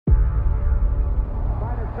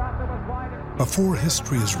Before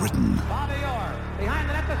history is written,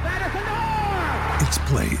 it's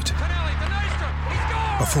played.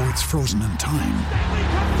 Before it's frozen in time,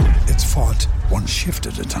 it's fought one shift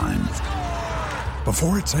at a time.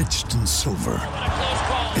 Before it's etched in silver,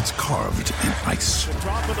 it's carved in ice.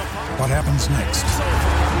 What happens next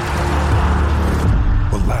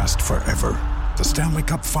will last forever. The Stanley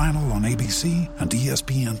Cup Final on ABC and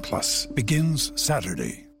ESPN Plus begins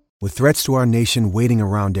Saturday. With threats to our nation waiting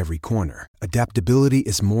around every corner, adaptability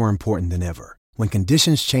is more important than ever. When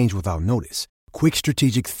conditions change without notice, quick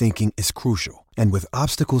strategic thinking is crucial. And with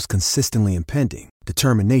obstacles consistently impending,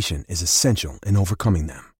 determination is essential in overcoming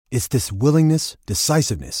them. It's this willingness,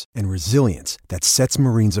 decisiveness, and resilience that sets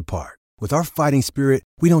Marines apart. With our fighting spirit,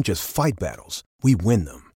 we don't just fight battles, we win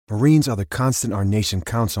them. Marines are the constant our nation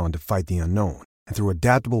counts on to fight the unknown. And through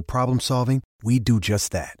adaptable problem solving, we do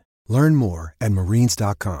just that. Learn more at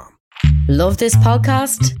marines.com. Love this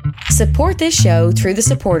podcast? Support this show through the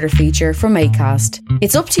supporter feature from Acast.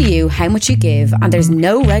 It's up to you how much you give, and there's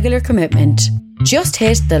no regular commitment. Just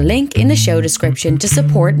hit the link in the show description to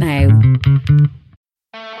support now.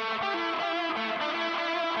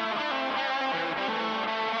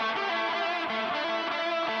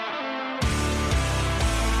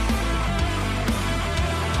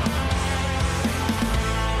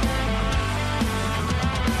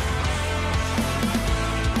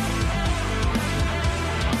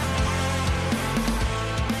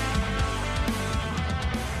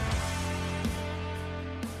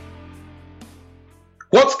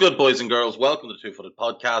 What's good, boys and girls? Welcome to the Two Footed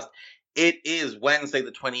Podcast. It is Wednesday,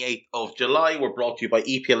 the 28th of July. We're brought to you by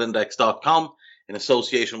EPLindex.com in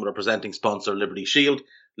association with our presenting sponsor, Liberty Shield.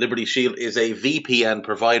 Liberty Shield is a VPN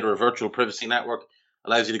provider, a virtual privacy network,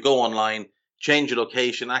 allows you to go online, change your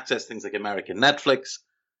location, access things like American Netflix,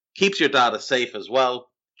 keeps your data safe as well.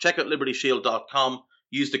 Check out libertyshield.com,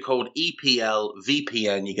 use the code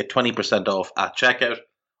EPLVPN, you get 20% off at checkout.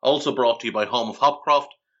 Also brought to you by Home of Hopcroft,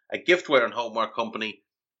 a giftware and homeware company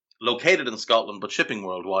located in Scotland but shipping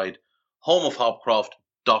worldwide.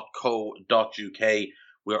 homeofhopcroft.co.uk.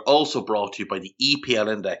 We're also brought to you by the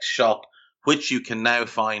EPL Index shop, which you can now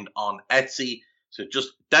find on Etsy. So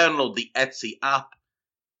just download the Etsy app,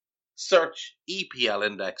 search EPL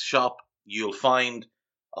Index shop. You'll find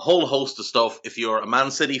a whole host of stuff. If you're a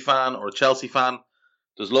Man City fan or a Chelsea fan,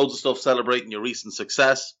 there's loads of stuff celebrating your recent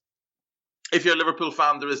success. If you're a Liverpool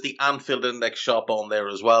fan, there is the Anfield Index shop on there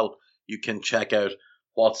as well. You can check out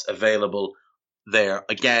what's available there,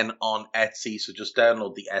 again, on Etsy. So just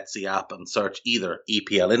download the Etsy app and search either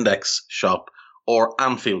EPL Index shop or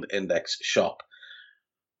Anfield Index shop.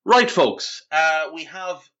 Right, folks, we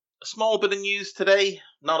have a small bit of news today,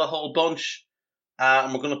 not a whole bunch.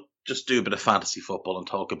 And we're going to just do a bit of fantasy football and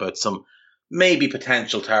talk about some maybe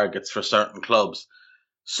potential targets for certain clubs.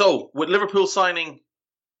 So, with Liverpool signing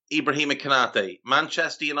Ibrahima Konate,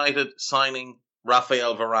 Manchester United signing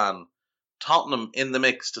Rafael Varane, Tottenham in the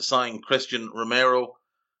mix to sign Christian Romero,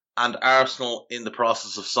 and Arsenal in the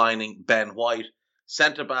process of signing Ben White.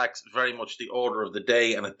 Centre-backs very much the order of the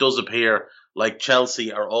day, and it does appear like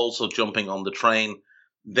Chelsea are also jumping on the train.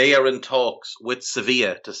 They are in talks with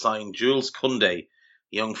Sevilla to sign Jules Koundé,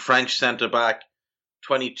 young French centre-back,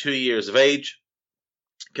 22 years of age,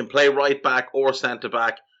 can play right-back or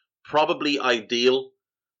centre-back, probably ideal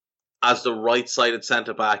as the right-sided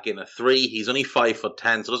centre-back in a 3. He's only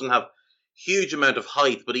 5'10", so doesn't have huge amount of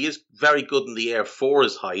height, but he is very good in the air for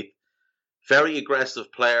his height. Very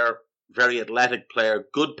aggressive player, very athletic player,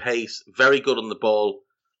 good pace, very good on the ball.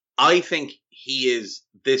 I think he is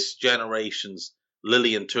this generation's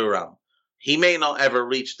Lilian Thuram. He may not ever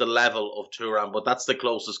reach the level of Thuram, but that's the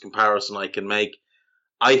closest comparison I can make.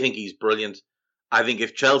 I think he's brilliant. I think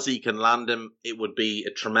if Chelsea can land him, it would be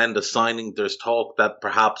a tremendous signing. There's talk that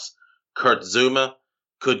perhaps Kurt Zouma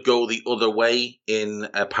could go the other way in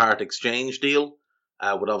a part exchange deal.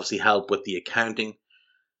 Would obviously help with the accounting.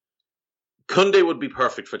 Koundé would be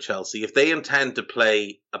perfect for Chelsea. If they intend to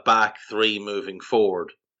play a back 3 moving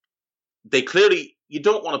forward, you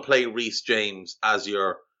don't want to play Reece James as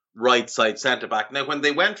your right side centre-back. Now, when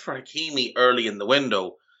they went for Hakimi early in the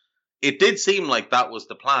window, it did seem like that was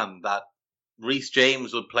the plan, that Reece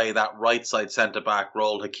James would play that right side centre-back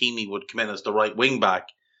role. Hakimi would come in as the right wing-back.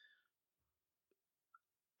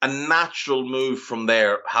 A natural move from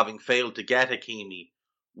there, having failed to get Hakimi,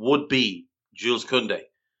 would be Jules Koundé.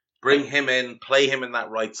 Bring him in, play him in that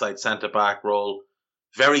right side centre-back role.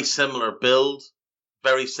 Very similar build,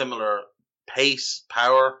 very similar pace,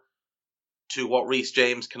 power to what Reece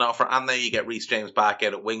James can offer. And then you get Reece James back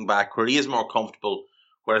out at wing-back, where he is more comfortable,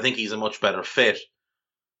 where I think he's a much better fit.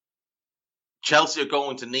 Chelsea are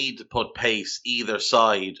going to need to put pace either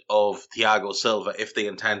side of Thiago Silva if they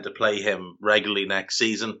intend to play him regularly next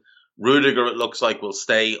season. Rudiger, it looks like, will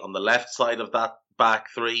stay on the left side of that back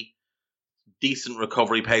three. Decent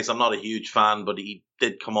recovery pace. I'm not a huge fan, but he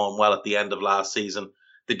did come on well at the end of last season.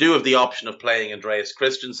 They do have the option of playing Andreas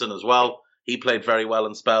Christensen as well. He played very well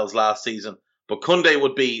in spells last season. But Koundé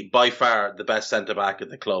would be by far the best centre-back at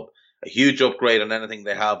the club. A huge upgrade on anything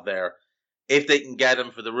they have there. If they can get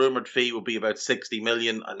him, for the rumoured fee will be about 60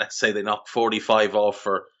 million. And let's say they knock 45 off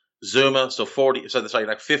for Zuma. So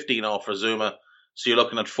 15 off for Zuma. So you're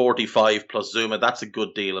looking at 45 plus Zuma. That's a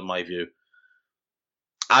good deal in my view.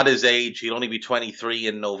 At his age, he'll only be 23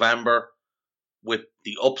 in November. With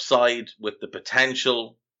the upside, with the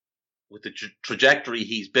potential, with the trajectory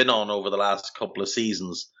he's been on over the last couple of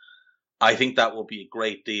seasons, I think that will be a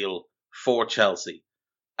great deal for Chelsea.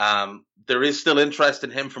 There is still interest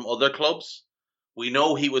in him from other clubs. We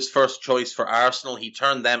know he was first choice for Arsenal. He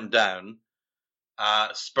turned them down.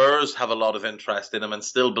 Spurs have a lot of interest in him and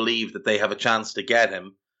still believe that they have a chance to get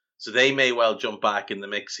him. So they may well jump back in the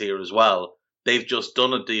mix here as well. They've just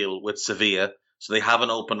done a deal with Sevilla, so they have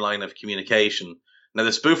an open line of communication. Now,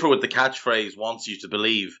 the spoofer with the catchphrase wants you to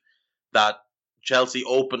believe that Chelsea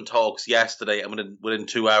opened talks yesterday and within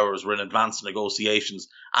 2 hours were in advanced negotiations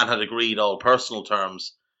and had agreed all personal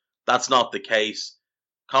terms. That's not the case.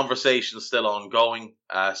 Conversations still ongoing.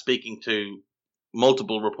 Speaking to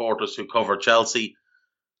multiple reporters who cover Chelsea,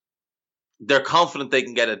 they're confident they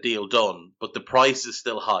can get a deal done, but the price is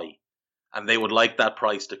still high, and they would like that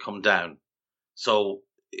price to come down. So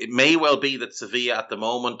it may well be that Sevilla at the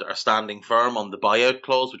moment are standing firm on the buyout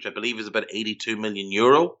clause, which I believe is about 82 million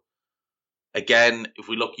euro. Again, if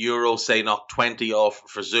we look euro, say knock 20 off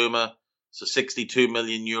for Zuma, so 62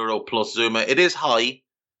 million euro plus Zuma. It is high,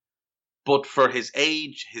 but for his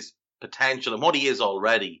age, his potential, and what he is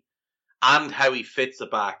already, and how he fits a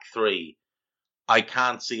back three, I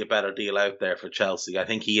can't see a better deal out there for Chelsea. I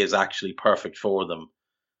think he is actually perfect for them.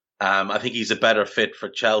 I think he's a better fit for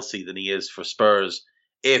Chelsea than he is for Spurs,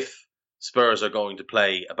 if Spurs are going to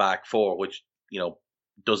play a back four, which,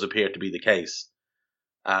 does appear to be the case.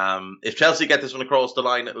 If Chelsea get this one across the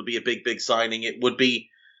line, it'll be a big, big signing. It would be,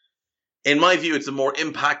 in my view, it's a more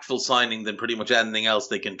impactful signing than pretty much anything else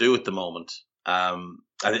they can do at the moment.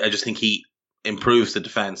 I just think he improves the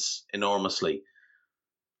defence enormously.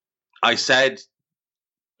 I said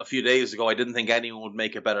a few days ago I didn't think anyone would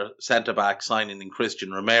make a better centre-back signing than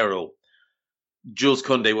Christian Romero. Jules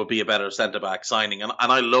Koundé would be a better centre-back signing. And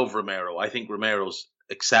I love Romero. I think Romero's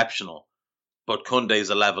exceptional. But Koundé's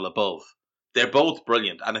a level above. They're both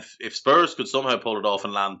brilliant. And if Spurs could somehow pull it off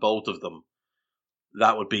and land both of them,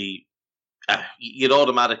 that would be... you'd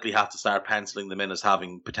automatically have to start penciling them in as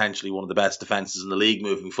having potentially one of the best defences in the league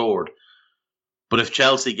moving forward. But if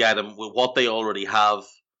Chelsea get him with what they already have,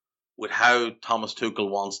 with how Thomas Tuchel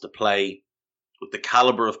wants to play, with the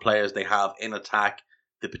calibre of players they have in attack,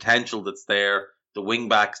 the potential that's there, the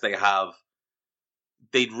wing-backs they have,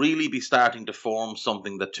 they'd really be starting to form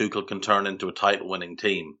something that Tuchel can turn into a title-winning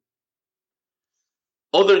team.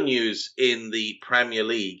 Other news in the Premier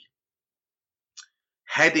League.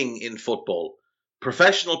 Heading in football.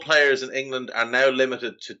 Professional players in England are now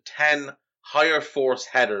limited to 10 higher force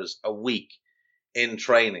headers a week in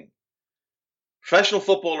training. Professional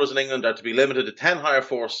footballers in England are to be limited to 10 higher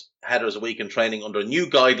force headers a week in training under new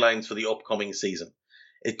guidelines for the upcoming season.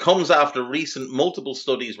 It comes after recent multiple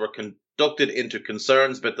studies were conducted into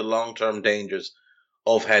concerns about the long-term dangers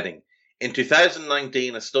of heading. In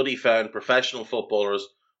 2019, a study found professional footballers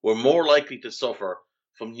were more likely to suffer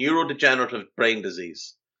from neurodegenerative brain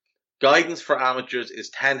disease. Guidance for amateurs is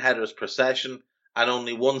 10 headers per session and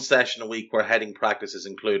only one session a week where heading practice is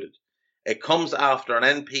included. It comes after an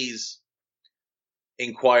NP's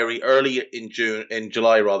inquiry early in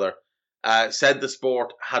July, said the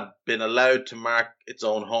sport had been allowed to mark its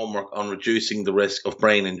own homework on reducing the risk of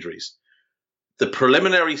brain injuries. The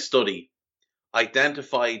preliminary study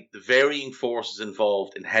identified the varying forces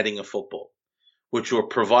involved in heading a football, which were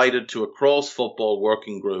provided to a cross-football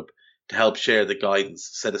working group to help share the guidance,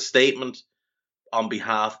 said a statement on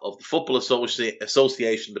behalf of the Football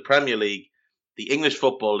Association, the Premier League, the English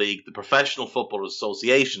Football League, the Professional Football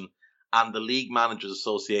Association, and the League Managers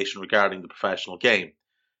Association regarding the professional game.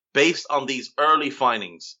 Based on these early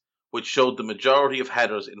findings, which showed the majority of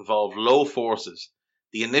headers involve low forces,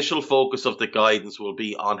 the initial focus of the guidance will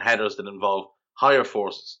be on headers that involve higher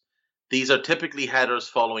forces. These are typically headers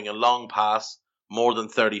following a long pass, more than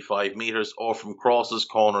 35 metres, or from crosses,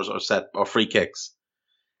 corners, or free kicks.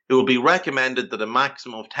 It will be recommended that a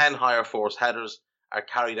maximum of 10 higher force headers are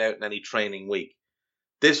carried out in any training week.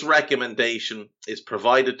 This recommendation is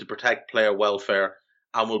provided to protect player welfare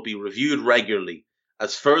and will be reviewed regularly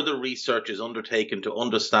as further research is undertaken to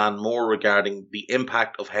understand more regarding the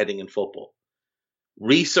impact of heading in football.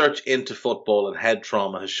 Research into football and head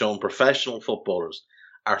trauma has shown professional footballers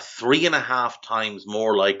are 3.5 times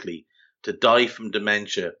more likely to die from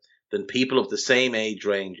dementia than people of the same age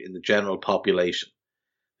range in the general population.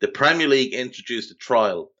 The Premier League introduced a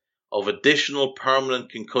trial of additional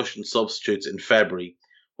permanent concussion substitutes in February,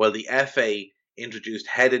 while the FA introduced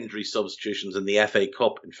head injury substitutions in the FA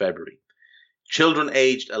Cup in February. Children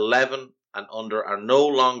aged 11 and under are no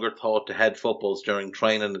longer taught to head footballs during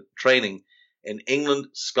training in England,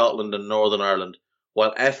 Scotland and Northern Ireland,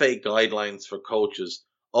 while FA guidelines for coaches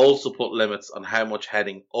also put limits on how much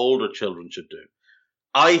heading older children should do.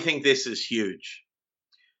 I think this is huge.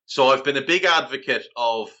 So I've been a big advocate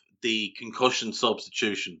of the concussion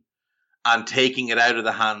substitution and taking it out of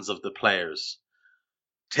the hands of the players,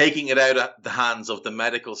 taking it out of the hands of the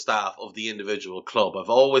medical staff of the individual club. I've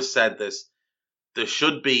always said this. There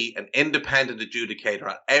should be an independent adjudicator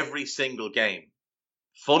at every single game,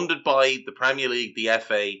 funded by the Premier League, the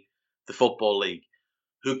FA, the Football League,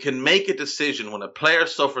 who can make a decision when a player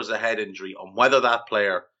suffers a head injury on whether that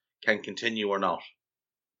player can continue or not.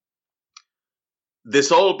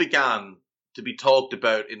 This all began to be talked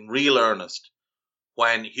about in real earnest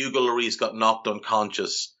when Hugo Lloris got knocked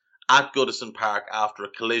unconscious at Goodison Park after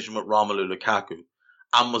a collision with Romelu Lukaku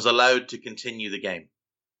and was allowed to continue the game.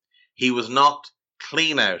 He was knocked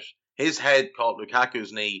clean out. His head caught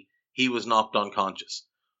Lukaku's knee. He was knocked unconscious.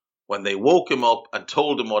 When they woke him up and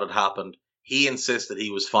told him what had happened, he insisted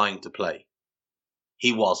he was fine to play.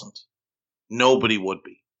 He wasn't. Nobody would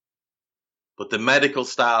be. But the medical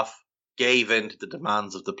staff gave in to the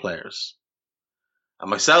demands of the players. And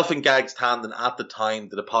myself and Gags Tandon at the time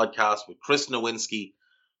did a podcast with Chris Nowinski,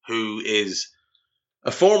 who is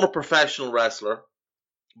a former professional wrestler,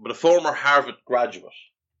 but a former Harvard graduate,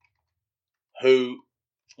 who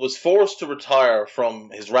was forced to retire from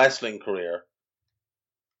his wrestling career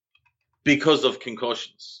because of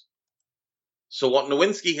concussions. So what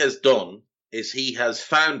Nowinski has done is he has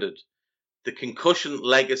founded the Concussion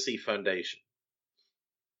Legacy Foundation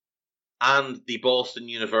and the Boston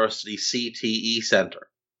University CTE Center.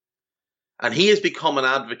 And he has become an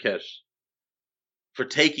advocate for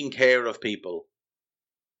taking care of people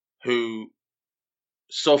who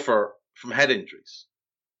suffer from head injuries.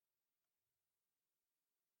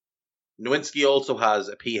 Nowinski also has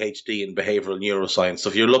a PhD in behavioral neuroscience. So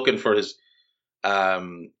if you're looking for his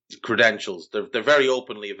credentials, they're very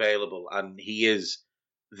openly available, and he is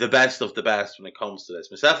the best of the best when it comes to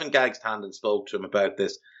this. Myself and Gags Tandon spoke to him about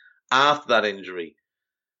this after that injury.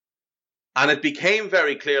 And it became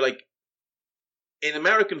very clear, like, in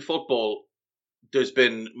American football, there's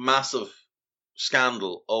been massive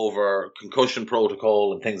scandal over concussion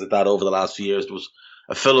protocol and things like that over the last few years. There was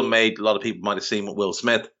a film made, a lot of people might have seen, with Will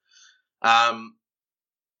Smith. And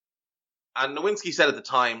Nowinski said at the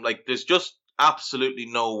time, like, there's just absolutely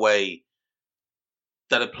no way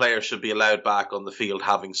that a player should be allowed back on the field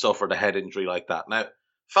having suffered a head injury like that. Now,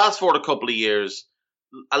 fast forward a couple of years,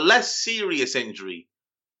 a less serious injury,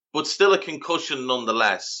 but still a concussion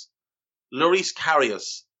nonetheless. Loris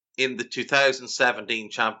Karius in the 2018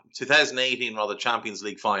 Champions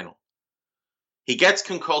League final. He gets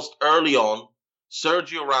concussed early on.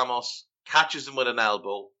 Sergio Ramos catches him with an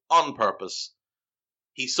elbow on purpose.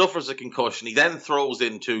 He suffers a concussion. He then throws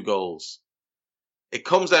in 2 goals. It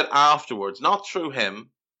comes out afterwards, not through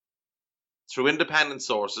him, through independent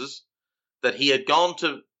sources, that he had gone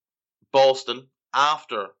to Boston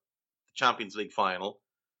after the Champions League final,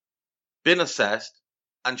 been assessed,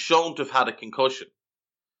 and shown to have had a concussion.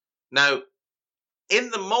 Now, in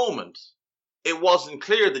the moment, it wasn't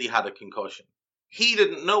clear that he had a concussion. He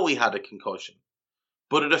didn't know he had a concussion,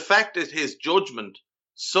 but it affected his judgment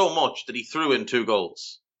so much that he threw in 2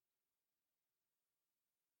 goals.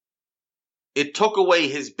 It took away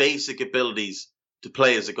his basic abilities to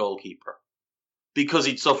play as a goalkeeper because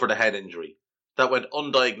he'd suffered a head injury that went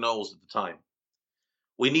undiagnosed at the time.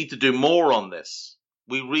 We need to do more on this.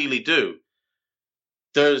 We really do.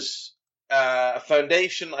 There's a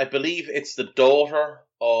foundation, I believe it's the daughter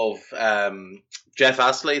of Jeff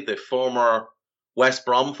Astley, the former West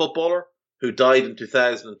Brom footballer who died in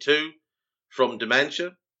 2002 from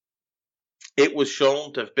dementia. It was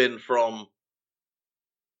shown to have been from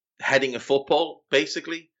heading a football,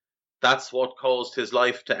 basically. That's what caused his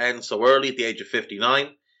life to end so early at the age of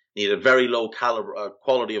 59. He had a very low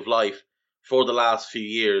quality of life for the last few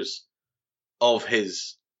years of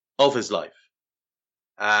his life.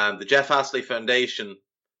 And the Jeff Astley Foundation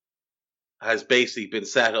has basically been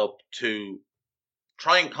set up to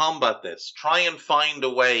Try and combat this. Try and find a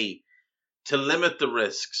way to limit the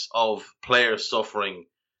risks of players suffering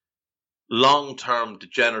long-term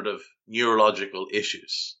degenerative neurological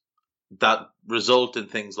issues that result in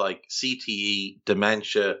things like CTE,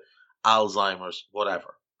 dementia, Alzheimer's,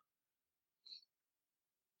 whatever.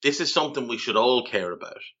 This is something we should all care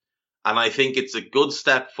about. And I think it's a good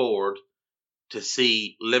step forward to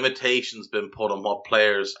see limitations being put on what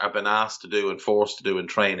players are being asked to do and forced to do in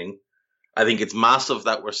training. I think it's massive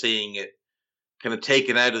that we're seeing it kind of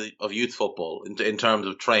taken out of youth football in terms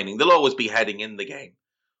of training. They'll always be heading in the game.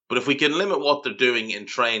 But if we can limit what they're doing in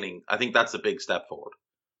training, I think that's a big step forward.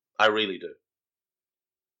 I really do.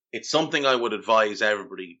 It's something I would advise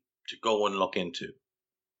everybody to go and look into.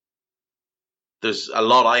 There's a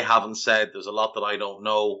lot I haven't said. There's a lot that I don't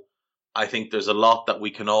know. I think there's a lot that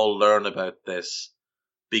we can all learn about this,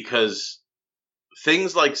 because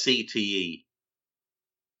things like CTE,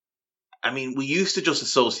 I mean, we used to just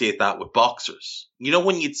associate that with boxers. You know,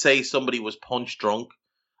 when you'd say somebody was punch drunk,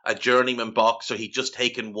 a journeyman boxer, he'd just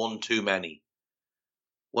taken one too many.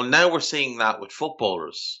 Well, now we're seeing that with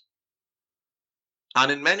footballers.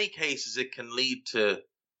 And in many cases, it can lead to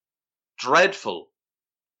dreadful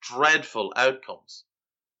outcomes.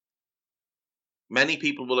 Many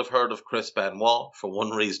people will have heard of Chris Benoit for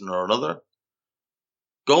one reason or another.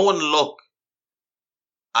 Go and look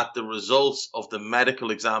at the results of the medical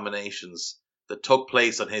examinations that took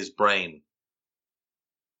place on his brain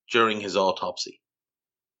during his autopsy.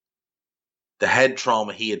 The head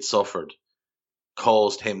trauma he had suffered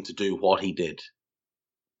caused him to do what he did.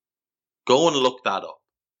 Go and look that up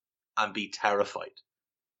and be terrified.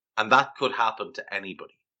 And that could happen to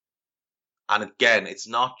anybody. And again, it's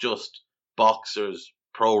not just boxers,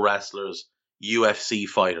 pro wrestlers, UFC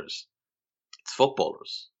fighters. It's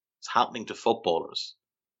footballers. It's happening to footballers.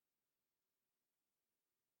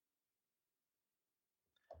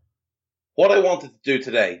 What I wanted to do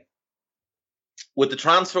today, with the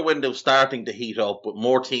transfer window starting to heat up, with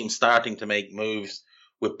more teams starting to make moves,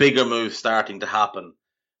 with bigger moves starting to happen,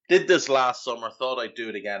 did this last summer, thought I'd do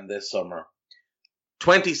it again this summer.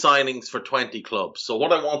 20 signings for 20 clubs. So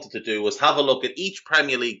what I wanted to do was have a look at each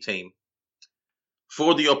Premier League team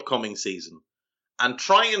for the upcoming season and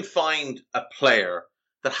try and find a player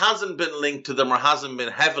that hasn't been linked to them or hasn't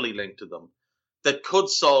been heavily linked to them that could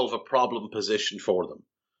solve a problem position for them.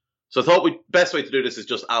 So I thought the best way to do this is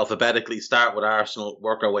just alphabetically start with Arsenal,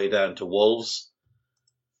 work our way down to Wolves.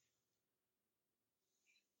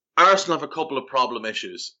 Arsenal have a couple of problem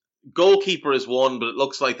issues. Goalkeeper is one, but it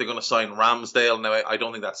looks like they're going to sign Ramsdale. Now, I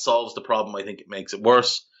don't think that solves the problem. I think it makes it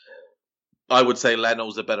worse. I would say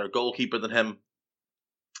Leno's a better goalkeeper than him,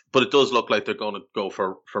 but it does look like they're going to go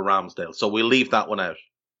for Ramsdale. So we'll leave that one out.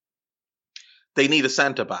 They need a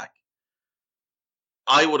centre-back.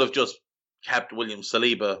 I would have just kept William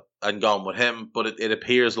Saliba and gone with him, but it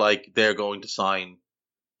appears like they're going to sign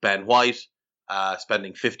Ben White,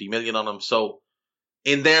 spending 50 million on him. So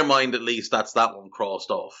in their mind, at least, that's that one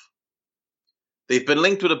crossed off. They've been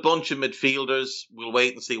linked with a bunch of midfielders. We'll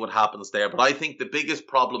wait and see what happens there. But I think the biggest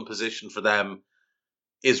problem position for them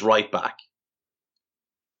is right back.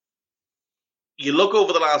 You look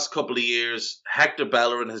over the last couple of years, Hector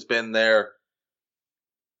Bellerin has been there.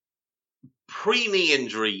 Pre-knee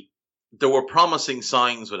injury, there were promising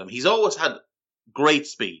signs with him. He's always had great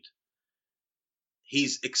speed.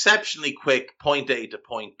 He's exceptionally quick, point A to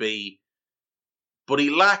point B. But he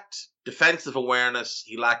lacked defensive awareness.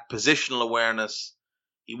 He lacked positional awareness.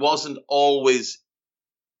 He wasn't always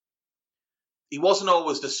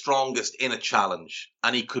the strongest in a challenge,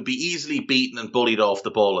 and he could be easily beaten and bullied off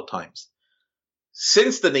the ball at times.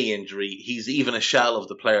 Since the knee injury, he's even a shell of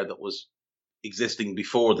the player that was existing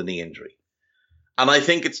before the knee injury. And I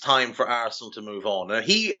think it's time for Arsenal to move on. Now,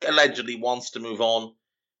 he allegedly wants to move on.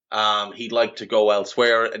 He'd like to go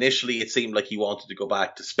elsewhere. Initially, it seemed like he wanted to go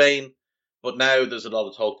back to Spain. But now there's a lot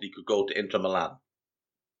of talk that he could go to Inter Milan.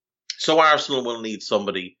 So Arsenal will need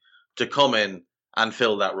somebody to come in and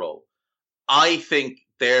fill that role. I think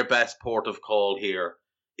their best port of call here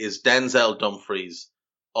is Denzel Dumfries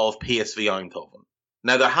of PSV Eindhoven.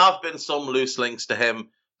 Now, there have been some loose links to him,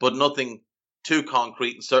 but nothing too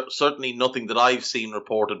concrete, and certainly nothing that I've seen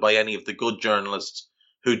reported by any of the good journalists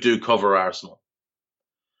who do cover Arsenal.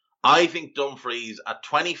 I think Dumfries at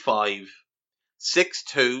 25,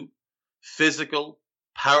 6'2", physical,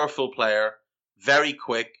 powerful player, very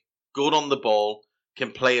quick, good on the ball,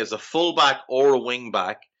 can play as a fullback or a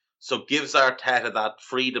wing-back, so gives Arteta that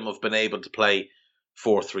freedom of being able to play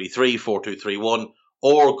 4-3-3, 4-2-3-1,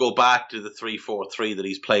 or go back to the 3-4-3 that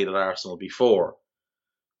he's played at Arsenal before.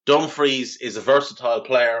 Dumfries is a versatile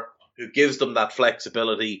player who gives them that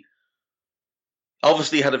flexibility.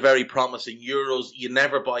 Obviously had a very promising Euros. You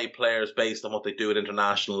never buy players based on what they do at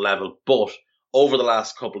international level, but over the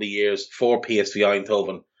last couple of years for PSV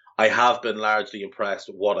Eindhoven, I have been largely impressed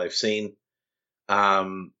with what I've seen.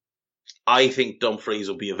 I think Dumfries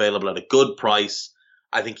will be available at a good price.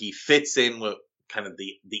 I think he fits in with kind of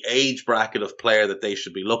the age bracket of player that they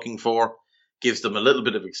should be looking for. Gives them a little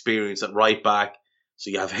bit of experience at right back.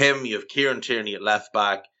 So you have him, you have Kieran Tierney at left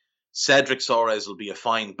back. Cedric Soares will be a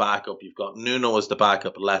fine backup. You've got Nuno as the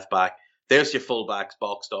backup at left back. There's your fullbacks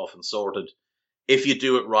boxed off and sorted. If you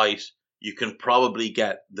do it right, you can probably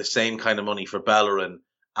get the same kind of money for Bellerin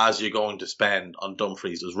as you're going to spend on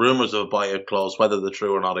Dumfries. There's rumours of a buyout clause. Whether they're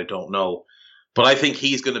true or not, I don't know. But I think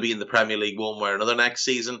he's going to be in the Premier League one way or another next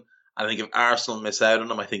season. I think if Arsenal miss out on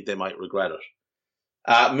him, I think they might regret it.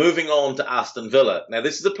 Moving on to Aston Villa. Now,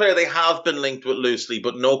 this is a player they have been linked with loosely,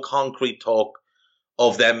 but no concrete talk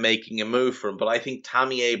of them making a move for him. But I think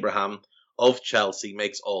Tammy Abraham of Chelsea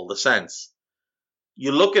makes all the sense.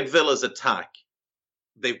 You look at Villa's attack.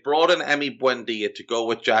 They've brought in Emi Buendia to go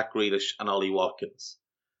with Jack Grealish and Ollie Watkins.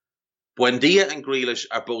 Buendia and Grealish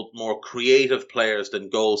are both more creative players than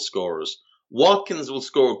goal scorers. Watkins will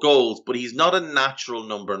score goals, but he's not a natural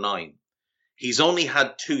number 9. He's only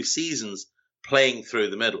had 2 seasons playing through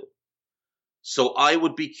the middle. So I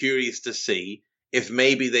would be curious to see if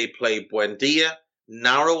maybe they play Buendia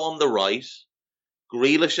narrow on the right,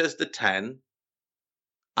 Grealish as the 10,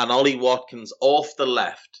 and Ollie Watkins off the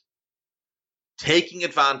left, taking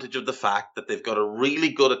advantage of the fact that they've got a really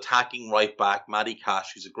good attacking right back, Matty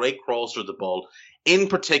Cash, who's a great crosser of the ball, in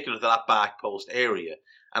particular to that back post area.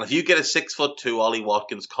 And if you get a 6'2" Ollie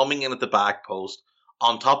Watkins coming in at the back post,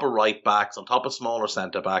 on top of right backs, on top of smaller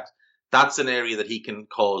centre backs, that's an area that he can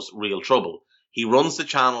cause real trouble. He runs the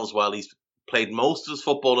channels well. He's played most of his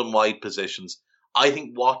football in wide positions. I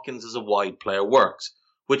think Watkins as a wide player works,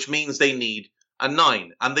 which means they need a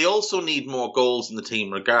 9. And they also need more goals in the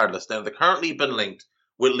team regardless. Now, they've currently been linked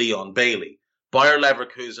with Leon Bailey. Bayer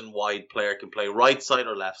Leverkusen wide player, can play right side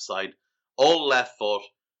or left side, all left foot,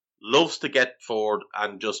 loves to get forward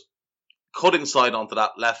and just cut inside onto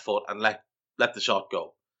that left foot and let the shot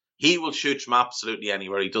go. He will shoot from absolutely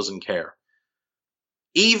anywhere. He doesn't care.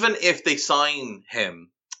 Even if they sign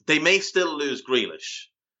him, they may still lose Grealish.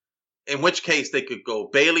 In which case they could go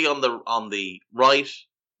Bailey on the right,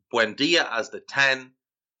 Buendia as the 10,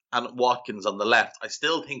 and Watkins on the left. I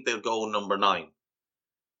still think they'll go number 9.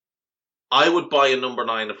 I would buy a number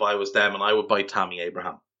 9 if I was them, and I would buy Tammy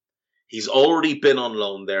Abraham. He's already been on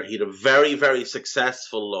loan there. He had a very, very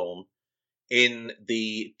successful loan in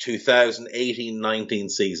the 2018-19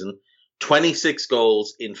 season. 26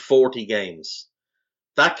 goals in 40 games.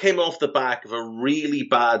 That came off the back of a really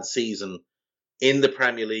bad season in the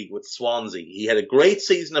Premier League with Swansea. He had a great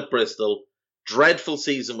season at Bristol, dreadful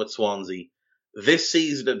season with Swansea. This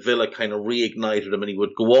season at Villa kind of reignited him, and he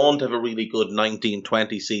would go on to have a really good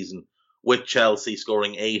 19-20 season with Chelsea,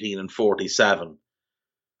 scoring 18 and 47.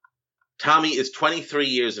 Tammy is 23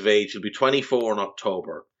 years of age. He'll be 24 in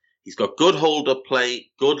October. He's got good hold-up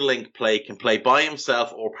play, good link play, can play by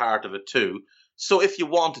himself or part of it too. So if you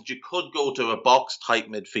wanted, you could go to a box-type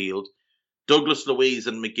midfield. Douglas Luiz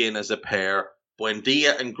and McGinn as a pair.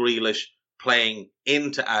 Buendia and Grealish playing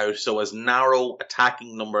in to out, so as narrow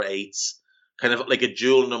attacking number 8s, kind of like a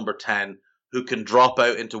dual number 10, who can drop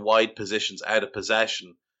out into wide positions out of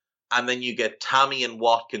possession. And then you get Tammy and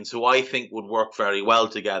Watkins, who I think would work very well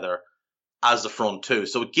together as the front two.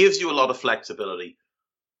 So it gives you a lot of flexibility.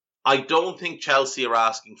 I don't think Chelsea are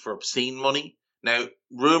asking for obscene money. Now,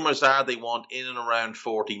 rumours are they want in and around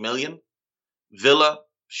 40 million. Villa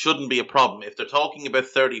shouldn't be a problem. If they're talking about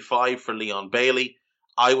 35 for Leon Bailey,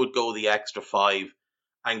 I would go the extra 5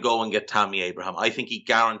 and go and get Tammy Abraham. I think he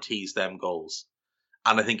guarantees them goals.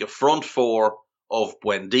 And I think a front 4 of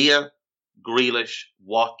Buendia, Grealish,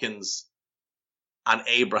 Watkins, and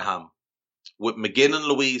Abraham, with McGinn and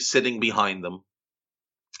Luiz sitting behind them,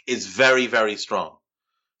 is very, very strong.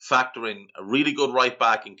 Factor in a really good right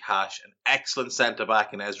back in Cash, an excellent centre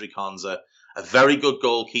back in Ezri Konsa, a very good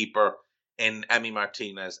goalkeeper in Emi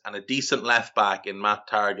Martinez, and a decent left back in Matt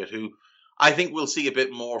Targett, who I think we'll see a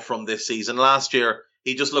bit more from this season. Last year,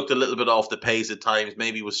 he just looked a little bit off the pace at times,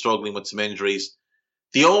 maybe was struggling with some injuries.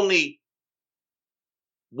 The only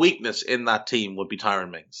weakness in that team would be Tyrone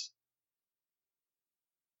Mings.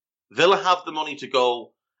 Villa have the money to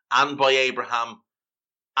go and buy Abraham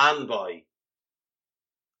and buy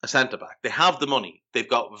a centre-back. They have the money. They've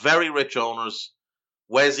got very rich owners.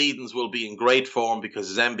 Wes Edens will be in great form because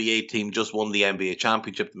his NBA team just won the NBA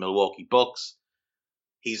championship, the Milwaukee Bucks.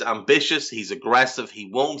 He's ambitious. He's aggressive. He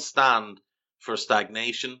won't stand for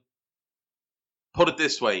stagnation. Put it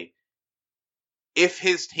this way. if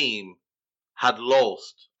his team had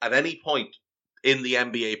lost at any point in the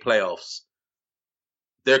NBA playoffs,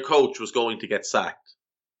 their coach was going to get sacked.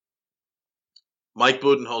 Mike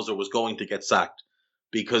Budenholzer was going to get sacked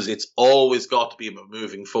because it's always got to be about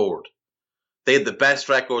moving forward. They had the best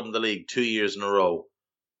record in the league 2 years in a row,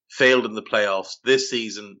 failed in the playoffs. This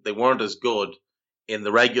season, they weren't as good in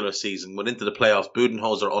the regular season. Went into the playoffs,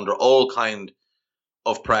 Budenholzer under all kind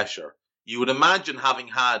of pressure. You would imagine, having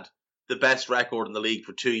had the best record in the league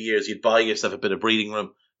for 2 years, you'd buy yourself a bit of breathing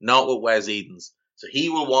room. Not with Wes Edens. So he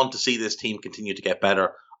will want to see this team continue to get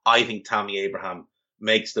better. I think Tammy Abraham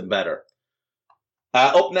makes them better.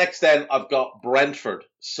 Up next then, I've got Brentford.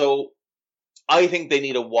 So I think they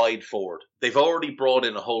need a wide forward. They've already brought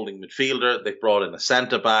in a holding midfielder. They've brought in a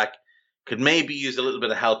centre-back. Could maybe use a little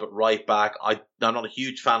bit of help at right back. I'm not a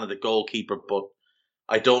huge fan of the goalkeeper, but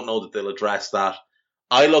I don't know that they'll address that.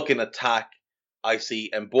 I look in attack. I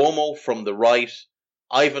see Mbeumo from the right,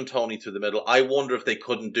 Ivan Toney through the middle. I wonder if they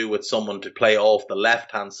couldn't do with someone to play off the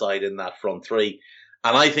left-hand side in that front three.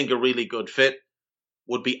 And I think a really good fit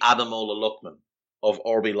would be Ademola Lookman of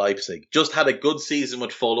RB Leipzig. Just had a good season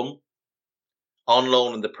with Fulham, on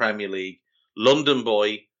loan in the Premier League. London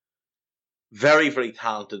boy, very, very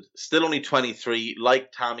talented. Still only 23.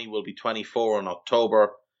 Like Tammy, will be 24 in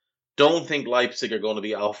October. Don't think Leipzig are going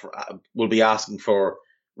to will be asking for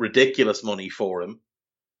ridiculous money for him.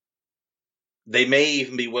 They may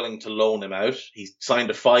even be willing to loan him out. He signed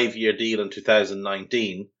a 5-year deal in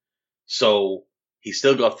 2019, so he's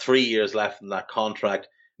still got 3 years left in that contract.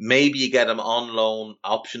 Maybe you get him on loan,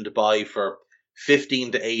 option to buy for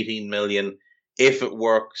 15 to 18 million. If it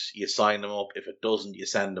works, you sign him up. If it doesn't, you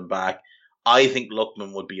send him back. I think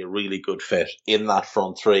Lookman would be a really good fit in that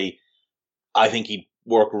front three. I think he'd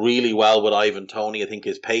work really well with Ivan Toney. I think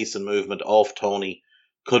his pace and movement off Toney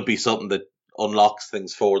could be something that unlocks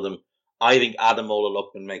things for them. I think Ademola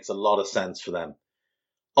Lookman makes a lot of sense for them.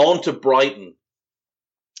 On to Brighton.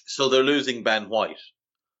 So they're losing Ben White.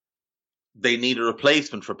 They need a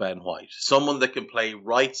replacement for Ben White. Someone that can play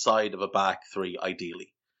right side of a back three,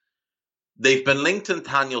 ideally. They've been linked to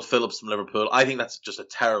Nathaniel Phillips from Liverpool. I think that's just a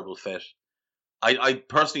terrible fit. I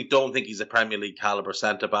personally don't think he's a Premier League caliber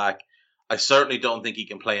centre-back. I certainly don't think he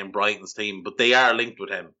can play in Brighton's team, but they are linked with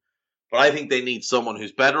him. But I think they need someone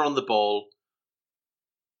who's better on the ball,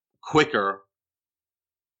 quicker,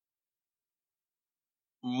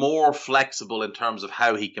 more flexible in terms of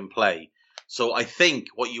how he can play. So I think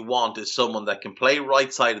what you want is someone that can play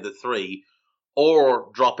right side of the three, or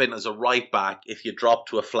drop in as a right back if you drop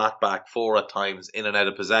to a flat back four at times in and out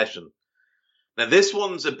of possession. Now this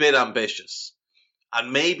one's a bit ambitious,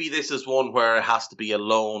 and maybe this is one where it has to be a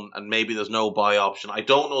loan and maybe there's no buy option. I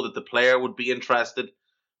don't know that the player would be interested,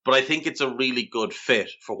 but I think it's a really good fit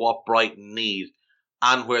for what Brighton need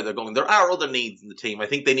and where they're going. There are other needs in the team. I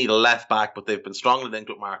think they need a left back, but they've been strongly linked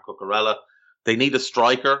with Marc Cucurella. They need a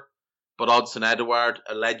striker, but Odsonne-Edouard,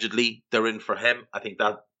 allegedly, they're in for him. I think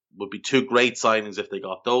that would be two great signings if they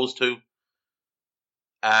got those two.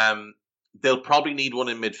 They'll probably need one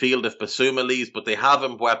in midfield if Basuma leaves, but they have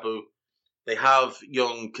Mbeumo. They have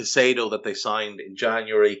young Caicedo that they signed in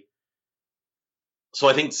January. So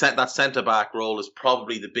I think that centre-back role is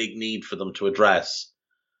probably the big need for them to address.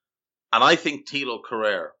 And I think Thilo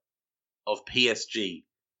Kehrer of PSG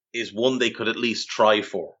is one they could at least try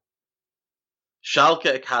for.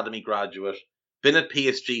 Schalke Academy graduate, been at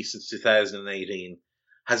PSG since 2018,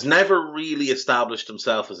 has never really established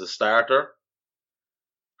himself as a starter,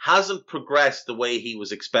 hasn't progressed the way he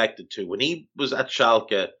was expected to. When he was at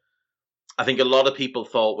Schalke, I think a lot of people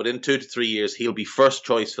thought within 2 to 3 years he'll be first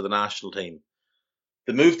choice for the national team.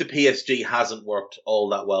 The move to PSG hasn't worked all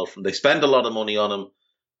that well for them. They spend a lot of money on him.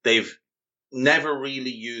 They've never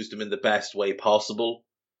really used him in the best way possible.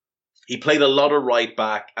 He played a lot of right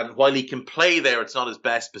back, and while he can play there, it's not his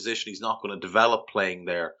best position. He's not going to develop playing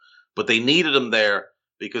there. But they needed him there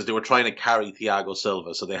because they were trying to carry Thiago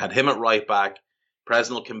Silva. So they had him at right back,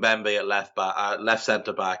 Presnel Kimpembe at left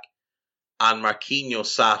centre back, and Marquinhos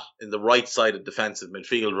sat in the right sided defensive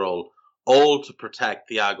midfield role, all to protect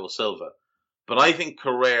Thiago Silva. But I think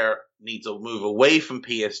Kehrer needs a move away from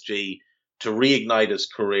PSG to reignite his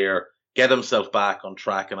career, get himself back on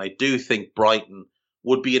track, and I do think Brighton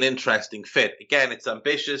would be an interesting fit. Again, it's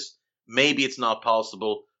ambitious. Maybe it's not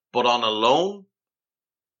possible, but on a loan,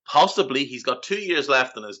 possibly. He's got 2 years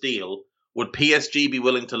left on his deal. Would PSG be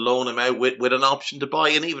willing to loan him out with an option to buy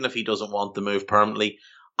in, even if he doesn't want the move permanently?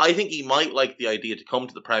 I think he might like the idea to come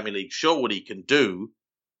to the Premier League, show what he can do,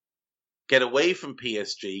 get away from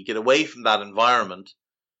PSG, get away from that environment,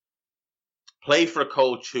 play for a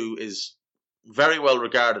coach who is very well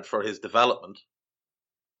regarded for his development.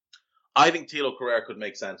 I think Thilo Kehrer could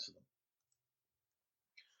make sense for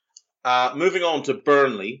them. Moving on to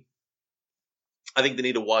Burnley, I think they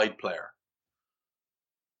need a wide player.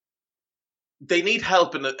 They need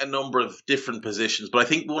help in a number of different positions, but I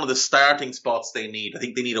think one of the starting spots I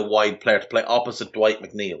think they need a wide player to play opposite Dwight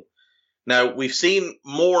McNeil. Now, we've seen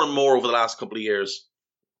more and more over the last couple of years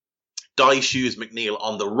Dyche use McNeil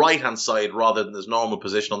on the right-hand side rather than his normal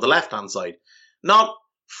position on the left-hand side. Not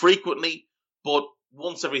frequently, but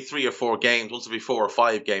once every 3 or 4 games, once every 4 or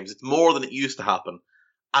 5 games. It's more than it used to happen.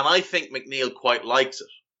 And I think McNeil quite likes it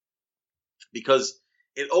because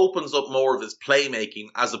it opens up more of his playmaking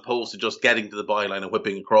as opposed to just getting to the byline and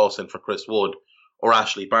whipping a cross in for Chris Wood or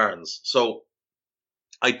Ashley Barnes. So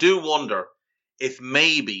I do wonder if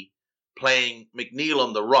maybe playing McNeil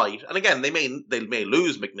on the right, and again, they may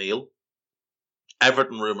lose McNeil.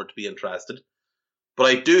 Everton rumoured to be interested. But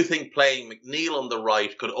I do think playing McNeil on the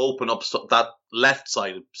right could open up that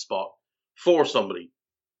left-sided spot for somebody.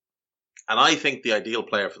 And I think the ideal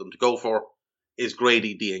player for them to go for is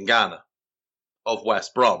Grady Diangana of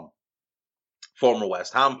West Brom. Former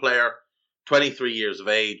West Ham player, 23 years of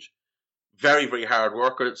age, very, very hard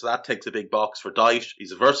worker, so that takes a big box for Dyche.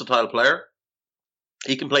 He's a versatile player.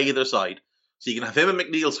 He can play either side. So you can have him and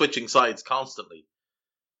McNeil switching sides constantly.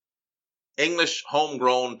 English,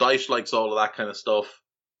 homegrown, Dyche likes all of that kind of stuff.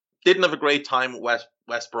 Didn't have a great time at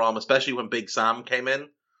West Brom, especially when Big Sam came in.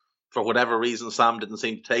 For whatever reason, Sam didn't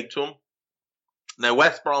seem to take to him. Now,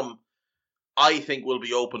 West Brom, I think, will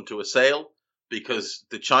be open to a sale because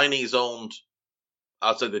the Chinese owners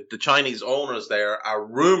there are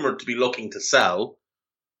rumoured to be looking to sell.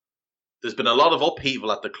 There's been a lot of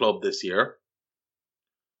upheaval at the club this year.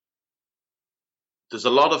 There's a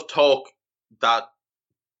lot of talk that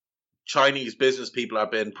Chinese business people are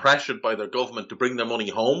being pressured by their government to bring their money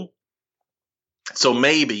home. So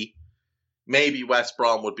maybe West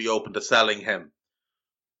Brom would be open to selling him.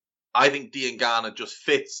 I think Diangana just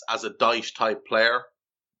fits as a Dyche type player.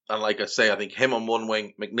 And like I say, I think him on one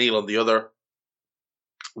wing, McNeil on the other,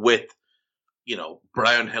 with,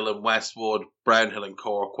 Brownhill and Westwood, Brownhill and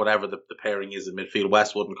Cork, whatever the pairing is in midfield,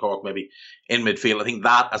 Westwood and Cork maybe in midfield. I think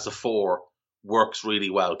that as a 4 works really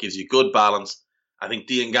well, gives you good balance. I think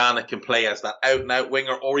Diangana can play as that out-and-out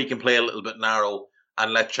winger, or he can play a little bit narrow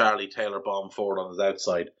and let Charlie Taylor bomb forward on his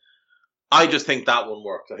outside. I just think that one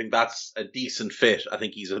works. I think that's a decent fit. I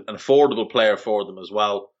think he's an affordable player for them as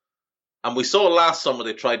well. And we saw last summer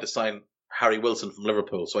they tried to sign Harry Wilson from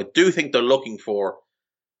Liverpool. So I do think they're looking for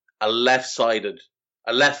a left-footed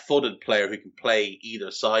player who can play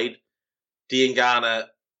either side. Diangana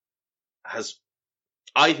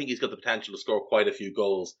I think he's got the potential to score quite a few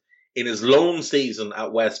goals. In his loan season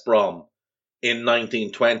at West Brom in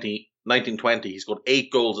 1920, he scored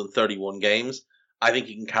 8 goals in 31 games. I think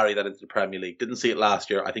he can carry that into the Premier League. Didn't see it last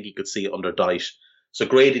year. I think he could see it under Dyche. So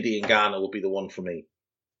Grady Diangana will be the one for me.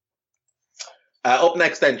 Up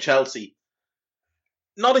next then, Chelsea.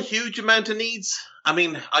 Not a huge amount of needs. I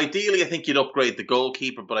mean, ideally I think you'd upgrade the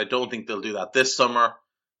goalkeeper, but I don't think they'll do that this summer.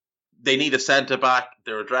 They need a centre-back.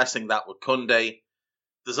 They're addressing that with Koundé.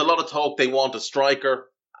 There's a lot of talk they want a striker.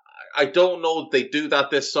 I don't know if they do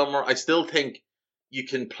that this summer. I still think you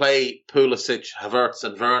can play Pulisic, Havertz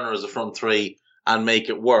and Werner as a front 3 and make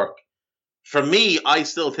it work. For me, I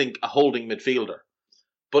still think a holding midfielder,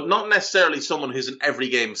 but not necessarily someone who's an every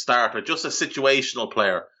game starter, just a situational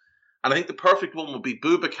player. And I think the perfect one would be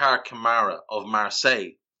Boubacar Kamara of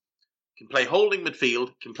Marseille. Can play holding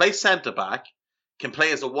midfield, can play centre-back, can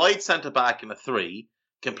play as a wide centre-back in a 3,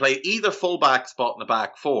 can play either full-back spot in a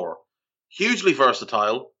back 4. Hugely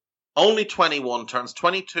versatile. Only 21, turns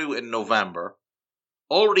 22 in November.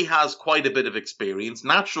 Already has quite a bit of experience.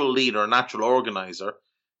 Natural leader, natural organiser.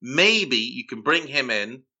 Maybe you can bring him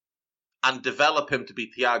in and develop him to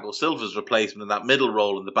be Thiago Silva's replacement in that middle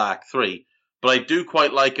role in the back 3. But I do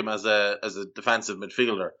quite like him as a defensive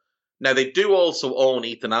midfielder. Now, they do also own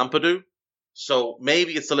Ethan Ampadu, so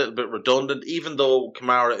maybe it's a little bit redundant, even though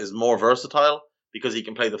Kamara is more versatile because he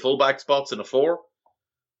can play the full-back spots in a 4.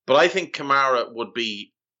 But I think Kamara would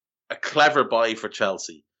be a clever buy for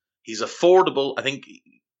Chelsea. He's affordable. I think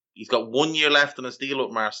he's got 1 year left on his deal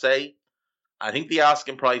with Marseille. I think the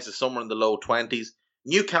asking price is somewhere in the low 20s.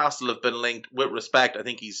 Newcastle have been linked with respect. I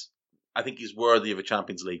think he's worthy of a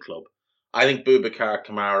Champions League club. I think Boubacar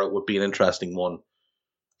Kamara would be an interesting one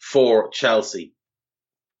for Chelsea.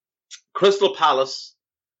 Crystal Palace,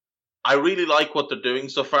 I really like what they're doing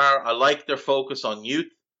so far. I like their focus on youth.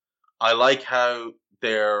 I like how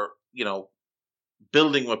they're,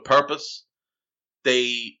 building with purpose.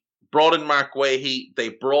 They brought in Mark Guehi.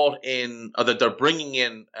 They're bringing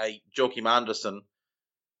in Joachim Andersen.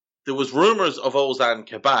 There was rumours of Ozan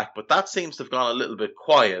Kabak, but that seems to have gone a little bit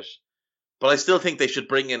quiet. But I still think they should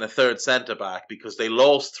bring in a third centre-back because they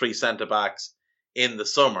lost 3 centre-backs in the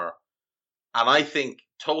summer. And I think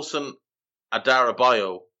Tosin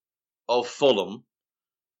Adarabioyo of Fulham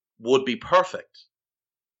would be perfect.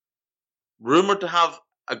 Rumoured to have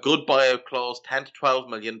a good buyout clause, 10 to 12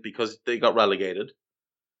 million because they got relegated.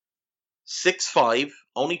 6'5",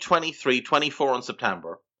 only 23, 24 in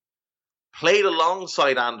September. Played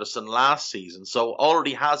alongside Anderson last season, so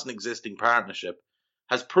already has an existing partnership.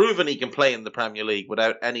 Has proven he can play in the Premier League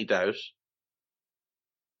without any doubt.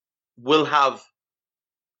 Will have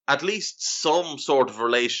at least some sort of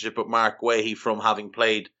relationship with Mark Guehi from having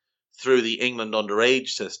played through the England underage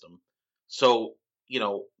system. So,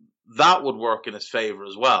 that would work in his favour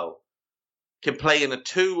as well. Can play in a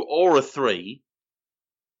 2 or a 3,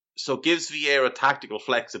 so gives Vieira tactical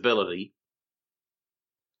flexibility.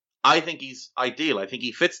 I think he's ideal. I think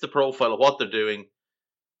he fits the profile of what they're doing.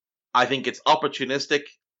 I think it's opportunistic.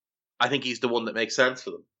 I think he's the one that makes sense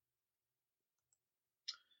for them.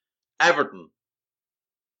 Everton.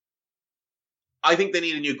 I think they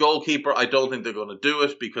need a new goalkeeper. I don't think they're going to do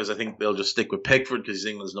it because I think they'll just stick with Pickford because he's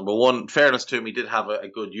England's number 1. In fairness to him, he did have a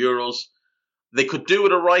good Euros. They could do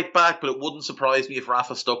it a right back, but it wouldn't surprise me if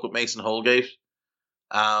Rafa stuck with Mason Holgate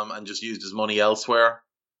and just used his money elsewhere.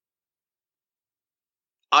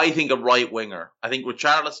 I think a right winger. I think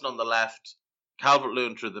Richarlison on the left,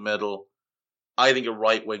 Calvert-Lewin through the middle. I think a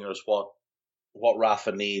right winger is what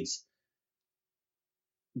Rafa needs.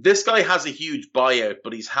 This guy has a huge buyout,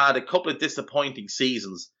 but he's had a couple of disappointing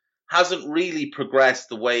seasons. Hasn't really progressed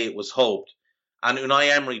the way it was hoped. And Unai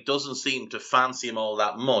Emery doesn't seem to fancy him all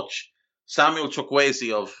that much. Samuel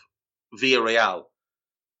Chukwueze of Villarreal.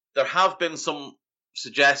 There have been some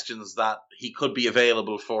suggestions that he could be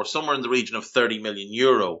available for somewhere in the region of 30 million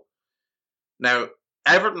euro. Now,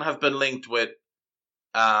 Everton have been linked with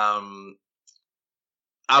Abdou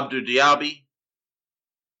Diaby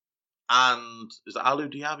and is it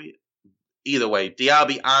Alou Diaby? Either way,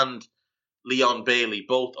 Diaby and Leon Bailey,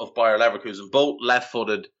 both of Bayer Leverkusen, both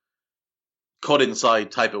left-footed,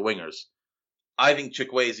 cut-inside type of wingers. I think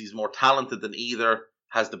Chukwueze is more talented than either,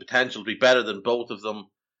 has the potential to be better than both of them.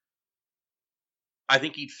 I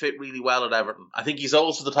think he'd fit really well at Everton. I think he's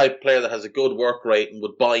also the type of player that has a good work rate and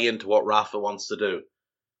would buy into what Rafa wants to do.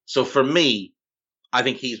 So for me, I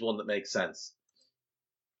think he's one that makes sense.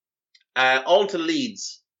 On to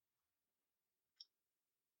Leeds.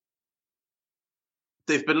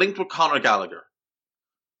 They've been linked with Conor Gallagher.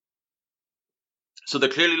 So they're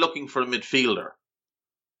clearly looking for a midfielder.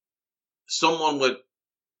 Someone with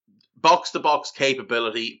box-to-box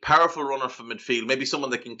capability, powerful runner for midfield, maybe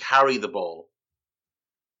someone that can carry the ball.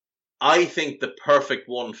 I think the perfect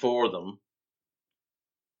one for them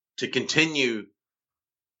to continue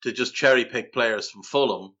to just cherry-pick players from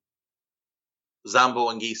Fulham,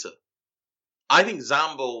 Zambo Anguissa. I think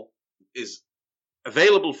Zambo is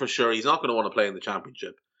available for sure. He's not going to want to play in the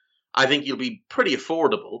Championship. I think he'll be pretty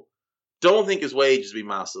affordable. Don't think his wages will be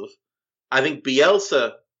massive. I think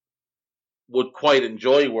Bielsa would quite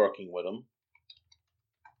enjoy working with him.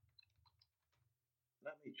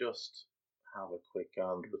 Let me just have a quick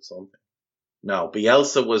gander at something. No,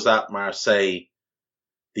 Bielsa was at Marseille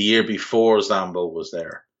the year before Zambo was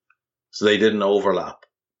there. So they didn't overlap.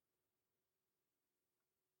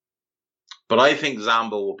 But I think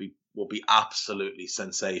Zambo will be absolutely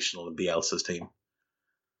sensational in Bielsa's team.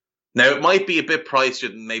 Now, it might be a bit pricier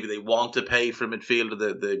than maybe they want to pay for a midfielder.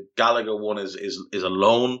 The Gallagher one is a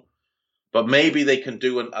loan. But maybe they can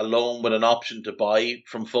do a loan with an option to buy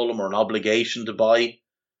from Fulham or an obligation to buy.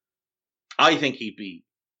 I think he'd be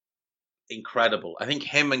incredible. I think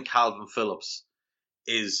him and Calvin Phillips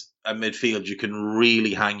is a midfield you can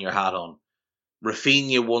really hang your hat on.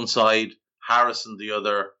 Rafinha one side, Harrison the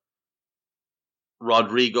other,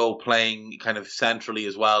 Rodrigo playing kind of centrally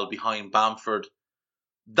as well behind Bamford.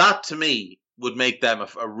 That to me would make them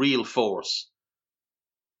a real force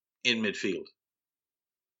in midfield.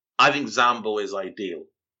 I think Zambo is ideal.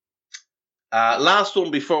 Last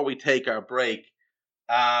one before we take our break.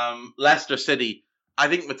 Leicester City. I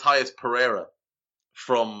think Matthias Pereira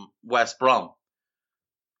from West Brom.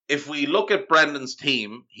 If we look at Brendan's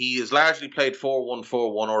team, he has largely played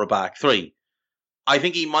 4-1-4-1 or a back three. I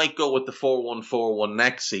think he might go with the 4-1-4-1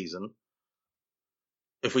 next season.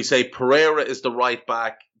 If we say Pereira is the right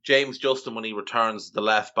back, James Justin when he returns the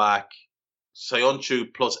left back,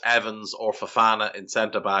 Soyuncu plus Evans or Fofana in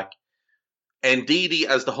centre back, Ndidi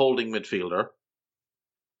as the holding midfielder,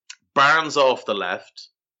 Barnes off the left,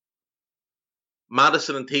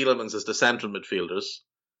 Maddison and Tielemans as the central midfielders.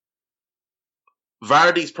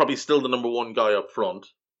 Vardy's probably still the number one guy up front.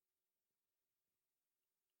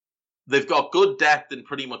 they've got good depth in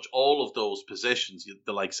pretty much all of those positions.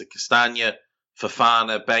 The likes of Castagna,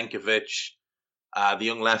 Fofana, Benkovic, the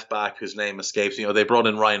young left back whose name escapes. They brought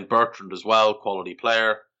in Ryan Bertrand as well, quality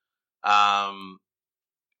player.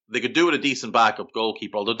 They could do with a decent backup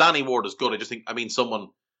goalkeeper, although Danny Ward is good. I just think, someone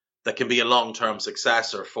that can be a long-term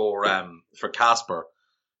successor for Casper.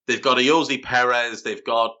 They've got Ayoze Perez, they've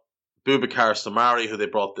got Boubacar Samari, who they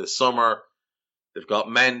brought this summer. They've got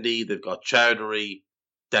Mendy, they've got Chowdhury,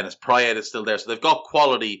 Dennis Prayet is still there. So they've got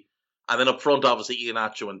quality. And then up front, obviously,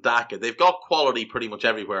 Iheanacho and Daka. They've got quality pretty much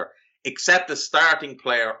everywhere, except the starting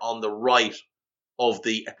player on the right of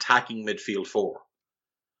the attacking midfield four.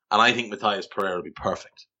 And I think Matthias Pereira would be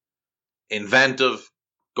perfect. Inventive,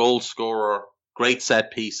 goal scorer, great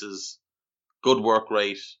set pieces, good work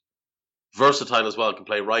rate, versatile as well, can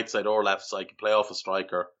play right side or left side, can play off a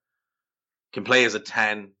striker, can play as a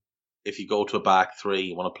 10 if you go to a back three,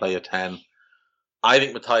 you want to play a 10. I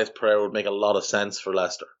think Matthias Pereira would make a lot of sense for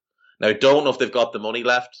Leicester. Now, I don't know if they've got the money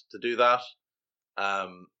left to do that.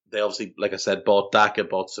 They obviously, like I said, bought Daka,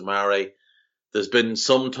 bought Samare. There's been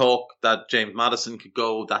some talk that James Maddison could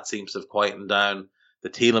go. That seems to have quietened down. The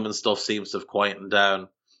Tielemans stuff seems to have quietened down.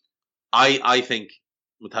 I think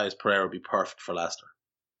Matthias Pereira would be perfect for Leicester.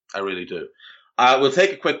 I really do. We'll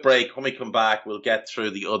take a quick break. When we come back, we'll get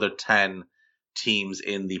through the other 10 teams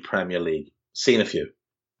in the Premier League. See you in a few.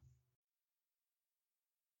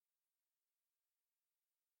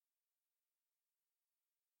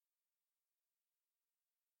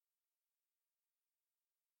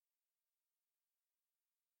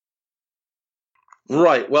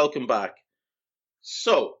 Right, welcome back.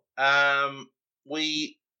 So,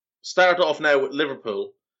 we start off now with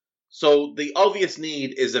Liverpool. So, the obvious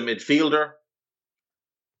need is a midfielder.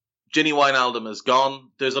 Gini Wijnaldum is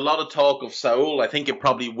gone. There's a lot of talk of Saul. I think it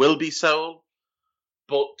probably will be Saul.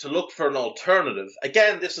 But to look for an alternative,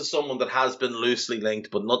 again, this is someone that has been loosely linked,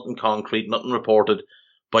 but nothing concrete, nothing reported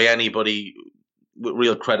by anybody with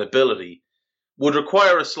real credibility, would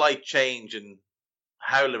require a slight change in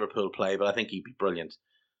how Liverpool play, but I think he'd be brilliant.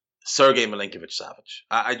 Sergej Milinkovic-Savic.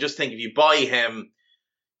 I just think if you buy him,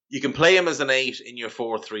 you can play him as an 8 in your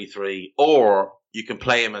 4-3-3, or you can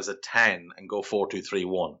play him as a 10 and go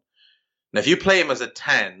 4-2-3-1. Now, if you play him as a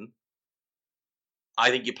 10, I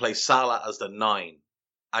think you play Salah as the 9,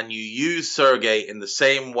 and you use Sergej in the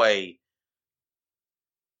same way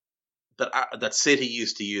that City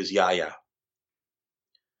used to use Yaya.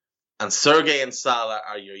 And Sergej and Salah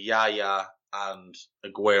are your Yaya and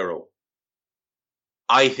Aguero.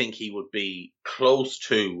 I think he would be close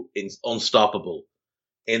to unstoppable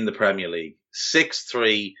in the Premier League.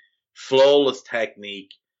 6'3", flawless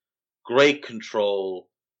technique, great control,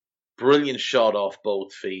 brilliant shot off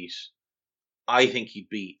both feet. I think he'd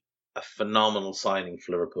be a phenomenal signing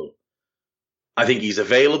for Liverpool. I think he's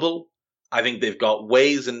available. I think they've got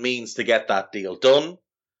ways and means to get that deal done.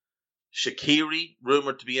 Shaqiri,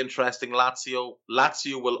 rumoured to be interesting, Lazio.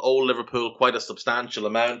 Lazio will owe Liverpool quite a substantial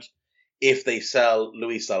amount if they sell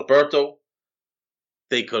Luis Alberto.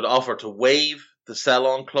 They could offer to waive the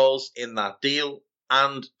sell-on clause in that deal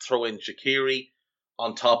and throw in Shaqiri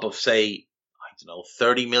on top of, say,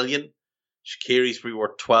 30 million. Shaqiri's probably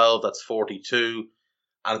worth 12, that's 42.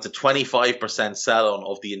 And it's a 25% sell-on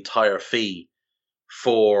of the entire fee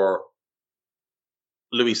for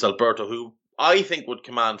Luis Alberto, who I think would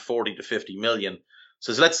command 40 to 50 million.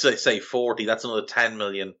 So let's say 40, that's another 10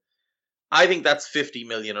 million. I think that's 50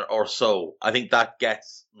 million or so. I think that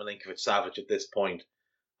gets Milinkovic-Savic at this point.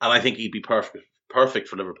 And I think he'd be perfect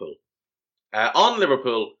for Liverpool. On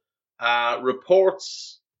Liverpool,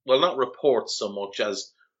 reports, well, not reports so much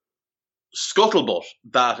as scuttlebutt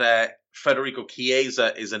that Federico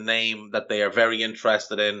Chiesa is a name that they are very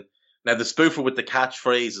interested in. Now, the spoofer with the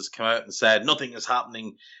catchphrase has come out and said, nothing is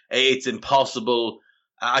happening, it's impossible.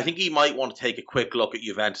 I think he might want to take a quick look at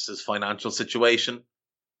Juventus' financial situation.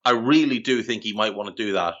 I really do think he might want to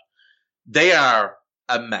do that. They are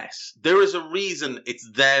a mess. There is a reason it's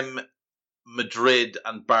them, Madrid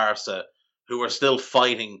and Barca, who are still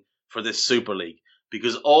fighting for this Super League,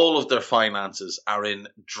 because all of their finances are in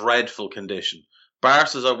dreadful condition.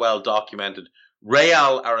 Barca's are well documented.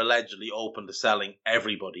 Real are allegedly open to selling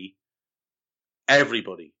everybody.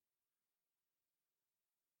 Everybody.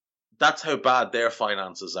 That's how bad their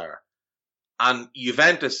finances are. And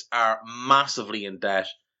Juventus are massively in debt.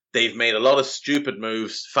 They've made a lot of stupid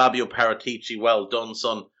moves. Fabio Paratici, well done,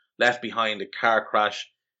 son, left behind a car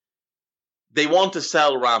crash. They want to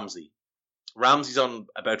sell Ramsey. Ramsey's on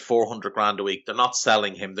about 400 grand a week. They're not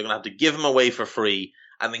selling him. They're going to have to give him away for free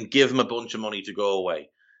and then give him a bunch of money to go away.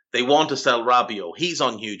 They want to sell Rabiot. He's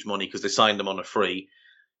on huge money because they signed him on a free.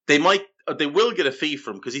 They might they will get a fee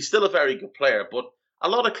for him because he's still a very good player, but a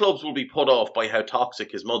lot of clubs will be put off by how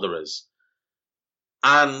toxic his mother is.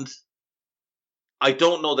 And I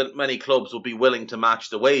don't know that many clubs will be willing to match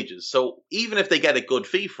the wages. So even if they get a good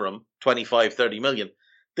fee for him, 25, 30 million,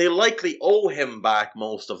 they likely owe him back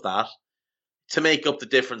most of that to make up the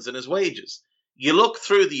difference in his wages. You look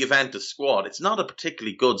through the Juventus squad, it's not a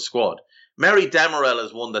particularly good squad. Merih Demiral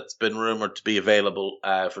is one that's been rumoured to be available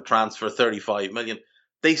for transfer, 35 million.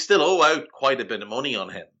 They still owe out quite a bit of money on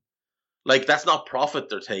him. Like, that's not profit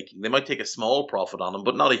they're taking. They might take a small profit on him,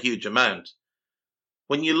 but not a huge amount.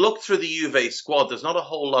 When you look through the Juve squad, there's not a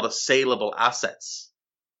whole lot of saleable assets.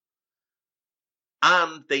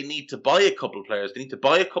 And they need to buy a couple of players. They need to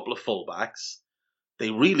buy a couple of fullbacks.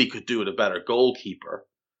 They really could do with a better goalkeeper.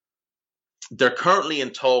 They're currently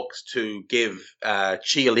in talks to give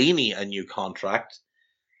Chiellini a new contract.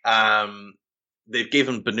 They've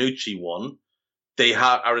given Bonucci one. They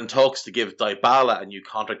are in talks to give Dybala a new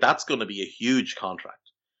contract. That's going to be a huge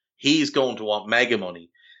contract. He's going to want mega money.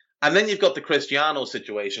 And then you've got the Cristiano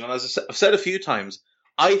situation. And as I've said a few times,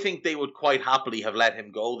 I think they would quite happily have let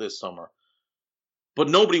him go this summer. But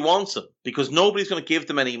nobody wants him because nobody's going to give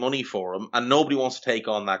them any money for him and nobody wants to take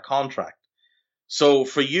on that contract. So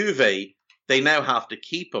for Juve, they now have to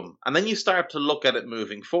keep him. And then you start to look at it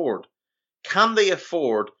moving forward. Can they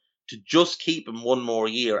afford to just keep him one more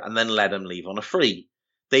year and then let him leave on a free?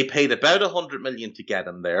 They paid about 100 million to get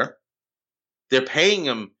him there. They're paying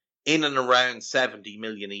him in and around 70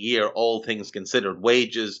 million a year, all things considered,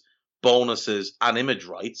 wages, bonuses, and image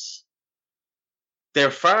rights.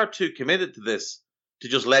 They're far too committed to this to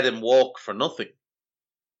just let him walk for nothing.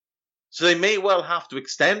 So they may well have to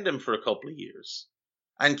extend him for a couple of years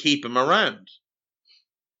and keep him around.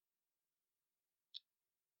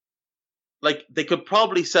 Like, they could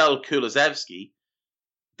probably sell Kulusevski.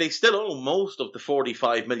 They still owe most of the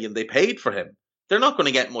 45 million they paid for him. They're not going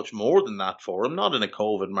to get much more than that for him, not in a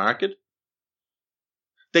COVID market.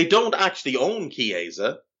 They don't actually own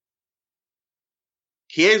Chiesa.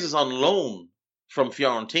 Chiesa's on loan from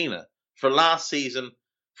Fiorentina for last season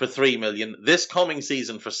for 3 million, this coming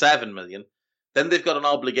season for 7 million. Then they've got an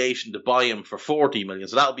obligation to buy him for 40 million,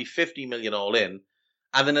 so that'll be 50 million all in.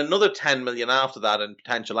 And then another 10 million after that in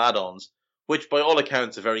potential add-ons, which by all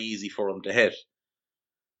accounts are very easy for him to hit.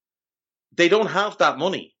 They don't have that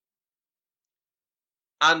money.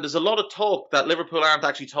 And there's a lot of talk that Liverpool aren't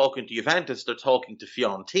actually talking to Juventus, they're talking to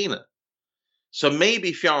Fiorentina. So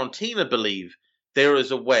maybe Fiorentina believe there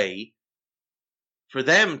is a way for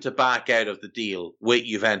them to back out of the deal with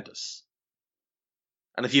Juventus.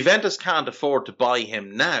 And if Juventus can't afford to buy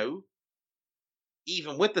him now,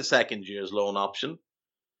 even with the second year's loan option,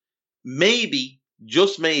 maybe,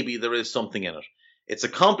 just maybe, there is something in it. It's a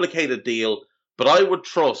complicated deal, but I would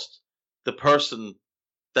trust the person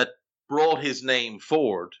that brought his name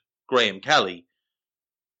forward, Graham Kelly,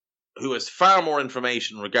 who has far more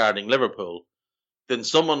information regarding Liverpool than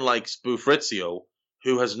someone like Spufrizio,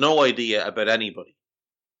 who has no idea about anybody.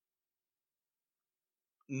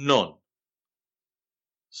 None.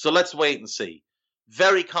 So let's wait and see.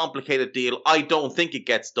 Very complicated deal. I don't think it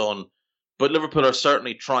gets done, but Liverpool are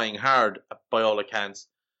certainly trying hard by all accounts,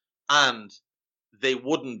 and they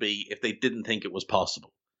wouldn't be if they didn't think it was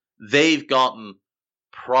possible. They've gotten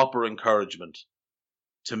proper encouragement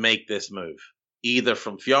to make this move, either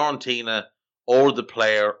from Fiorentina or the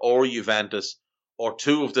player or Juventus or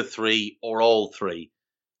two of the three or all three.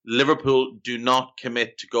 Liverpool do not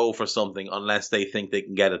commit to go for something unless they think they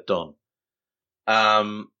can get it done.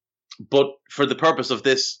 But for the purpose of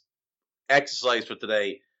this exercise for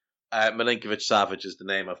today, Milinkovic-Savic is the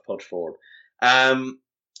name I've put forward.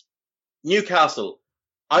 Newcastle,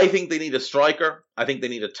 I think they need a striker. I think they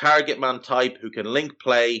need a target man type who can link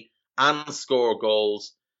play and score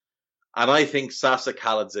goals. And I think Sasa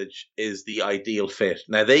Kaladzic is the ideal fit.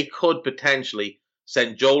 Now, they could potentially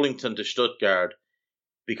send Joelinton to Stuttgart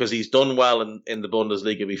because he's done well in the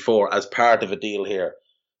Bundesliga before as part of a deal here.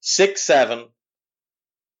 6'7",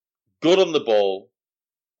 good on the ball,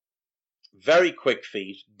 very quick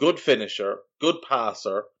feet, good finisher, good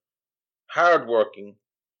passer, hard-working.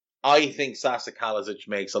 I think Sasa Kaladzic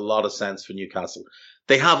makes a lot of sense for Newcastle.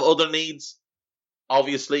 They have other needs,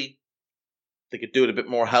 obviously. They could do it a bit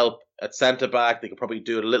more help at centre-back. They could probably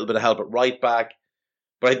do it a little bit of help at right-back.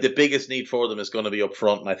 But I think the biggest need for them is going to be up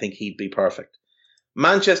front, and I think he'd be perfect.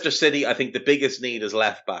 Manchester City, I think the biggest need is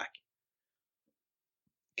left-back.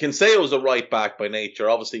 Cancelo's a right-back by nature.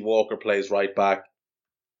 Obviously, Walker plays right-back.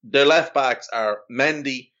 Their left-backs are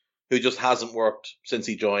Mendy, who just hasn't worked since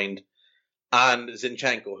he joined, and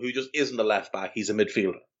Zinchenko, who just isn't a left-back. He's a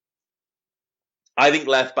midfielder. I think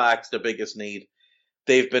left-back's their biggest need.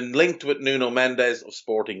 They've been linked with Nuno Mendes of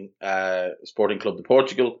Sporting Club de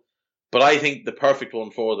Portugal, but I think the perfect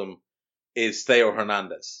one for them is Theo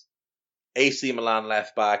Hernandez. AC Milan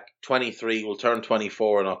left back, 23, will turn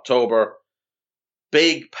 24 in October.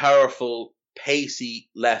 Big, powerful, pacey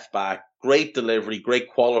left back, great delivery, great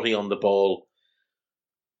quality on the ball.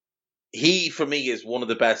 He, for me, is one of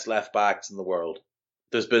the best left backs in the world.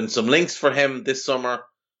 There's been some links for him this summer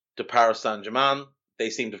to Paris Saint-Germain. They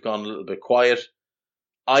seem to have gone a little bit quiet.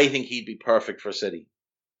 I think he'd be perfect for City.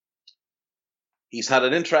 He's had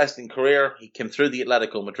an interesting career. He came through the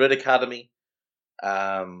Atletico Madrid Academy,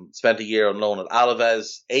 spent a year on loan at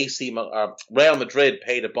Alaves. Real Madrid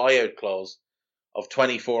paid a buyout clause of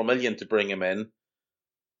 24 million to bring him in.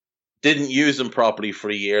 Didn't use him properly for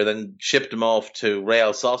a year, then shipped him off to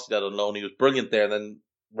Real Sociedad on loan. He was brilliant there, and then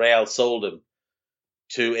Real sold him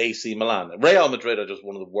to AC Milan. Real Madrid are just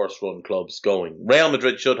one of the worst run clubs going. Real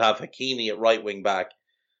Madrid should have Hakimi at right wing back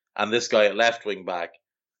and this guy at left wing back,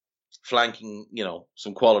 flanking,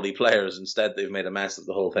 some quality players. Instead, they've made a mess of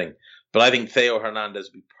the whole thing. But I think Theo Hernandez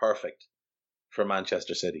would be perfect for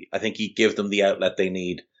Manchester City. I think he'd give them the outlet they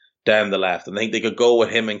need down the left. And I think they could go with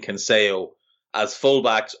him and Cancelo as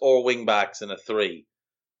fullbacks or wingbacks in a 3,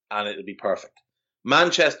 and it would be perfect.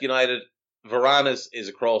 Manchester United, Varane is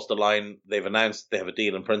across the line. They've announced they have a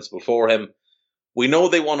deal in principle for him. We know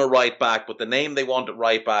they want a right back, but the name they want at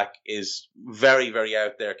right back is very, very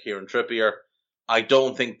out there, Kieran Trippier. I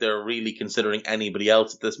don't think they're really considering anybody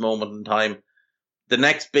else at this moment in time. The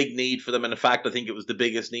next big need for them, and in fact, I think it was the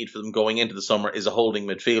biggest need for them going into the summer, is a holding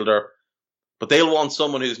midfielder. But they'll want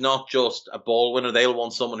someone who's not just a ball winner. They'll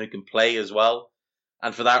want someone who can play as well.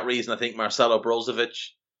 And for that reason, I think Marcelo Brozovic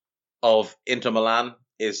of Inter Milan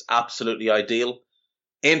is absolutely ideal.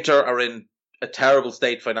 Inter are in a terrible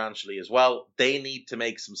state financially as well. They need to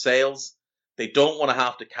make some sales. They don't want to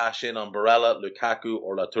have to cash in on Barella, Lukaku,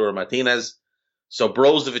 or Lautaro Martinez. So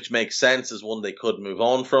Brozovic makes sense as one they could move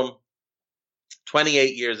on from.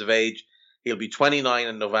 28 years of age. He'll be 29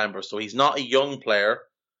 in November. So he's not a young player,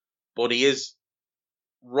 but he is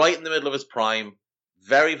right in the middle of his prime.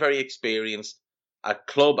 Very, very experienced at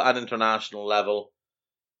club and international level.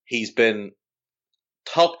 He's been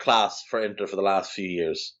top class for Inter for the last few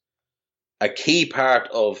years. A key part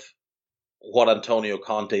of what Antonio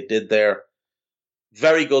Conte did there.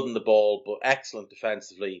 Very good in the ball, but excellent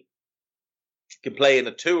defensively. Can play in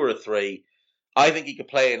a 2 or a 3. I think he could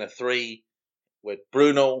play in a 3 with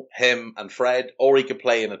Bruno, him, and Fred, or he could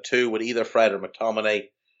play in a 2 with either Fred or McTominay.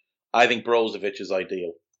 I think Brozovic is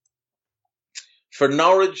ideal. For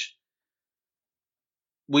Norwich,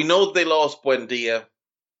 we know that they lost Buendia.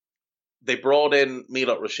 They brought in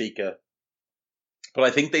Milot Rashica. But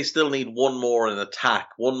I think they still need one more in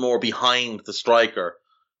attack, one more behind the striker,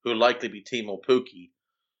 who will likely be Timo Pukki.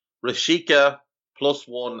 Rashica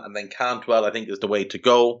 +1 and then Cantwell, I think, is the way to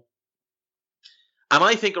go. And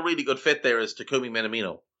I think a really good fit there is Takumi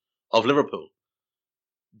Minamino of Liverpool.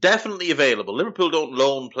 Definitely available. Liverpool don't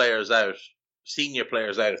loan players out, senior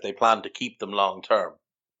players out, if they plan to keep them long term.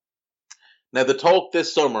 Now, the talk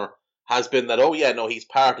this summer has been that, he's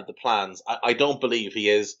part of the plans. I don't believe he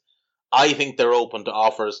is. I think they're open to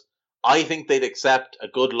offers. I think they'd accept a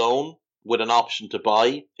good loan with an option to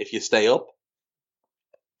buy if you stay up.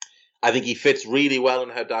 I think he fits really well in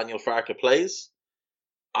how Daniel Farke plays.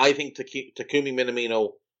 I think Takumi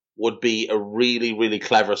Minamino would be a really, really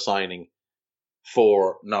clever signing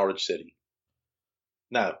for Norwich City.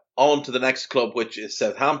 Now, on to the next club, which is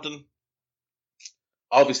Southampton.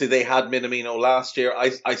 Obviously, they had Minamino last year.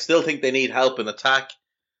 I still think they need help in attack.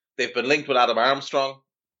 They've been linked with Adam Armstrong.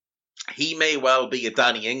 He may well be a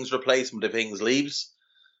Danny Ings replacement if Ings leaves.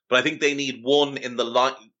 But I think they need one in the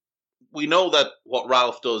line. We know that what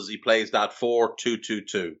Ralph does, he plays that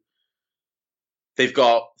 4-2-2-2. They've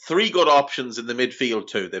got 3 good options in the midfield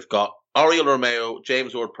too. They've got Oriol Romeo,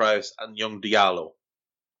 James Ward-Prowse, and Young Diallo.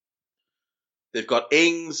 They've got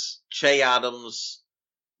Ings, Che Adams,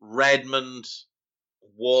 Redmond,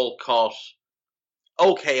 Walcott.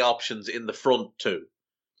 Okay options in the front too.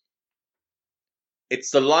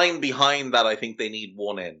 It's the line behind that I think they need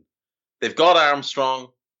one in. They've got Armstrong.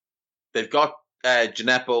 They've got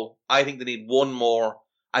Gineppo. I think they need one more.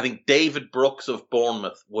 I think David Brooks of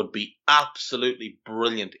Bournemouth would be absolutely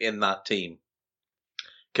brilliant in that team.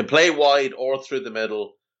 Can play wide or through the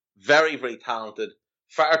middle. Very, very talented.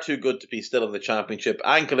 Far too good to be still in the Championship.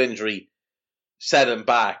 Ankle injury set him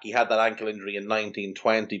back. He had that ankle injury in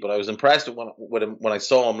 1920, but I was impressed with him when I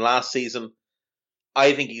saw him last season.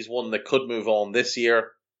 I think he's one that could move on this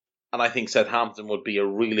year, and I think Southampton would be a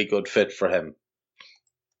really good fit for him.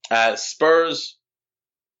 Spurs,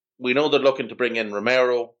 we know they're looking to bring in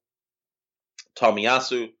Romero.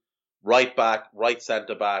 Tomiyasu, right back, right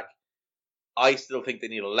centre back. I still think they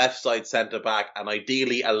need a left side centre back and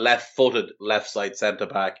ideally a left-footed left side centre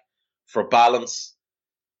back for balance.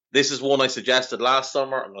 This is one I suggested last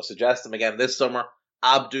summer. I'm going to suggest him again this summer.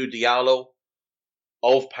 Abdou Diallo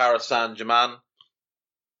of Paris Saint-Germain.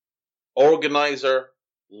 Organizer,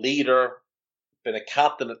 leader, been a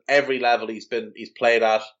captain at every level he's played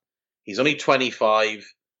at. He's only 25,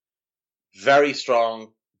 very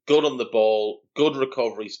strong, good on the ball, good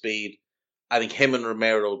recovery speed. I think him and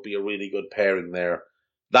Romero would be a really good pairing there.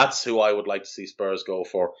 That's who I would like to see Spurs go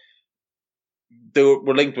for. They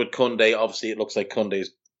were linked with Koundé. Obviously, it looks like Koundé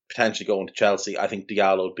is potentially going to Chelsea. I think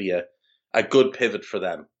Diallo would be a good pivot for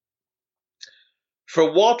them.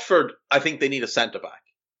 For Watford, I think they need a centre-back.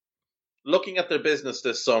 Looking at their business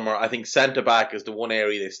this summer, I think centre-back is the one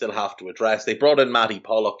area they still have to address. They brought in Matty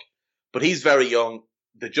Pollock, but he's very young.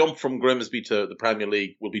 The jump from Grimsby to the Premier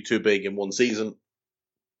League will be too big in one season.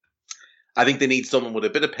 I think they need someone with a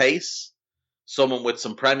bit of pace, someone with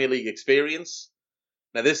some Premier League experience.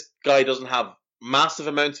 Now, this guy doesn't have massive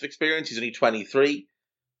amounts of experience. He's only 23.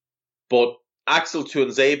 But Axel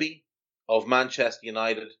Tuanzebe of Manchester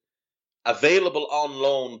United, available on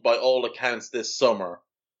loan by all accounts this summer,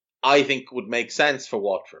 I think would make sense for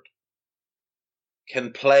Watford.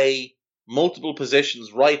 Can play multiple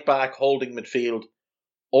positions, right back, holding midfield,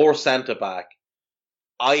 or centre back.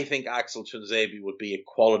 I think Axel Tuanzebe would be a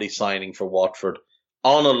quality signing for Watford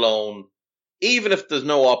on a loan, even if there's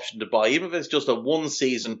no option to buy, even if it's just a one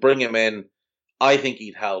season, bring him in. I think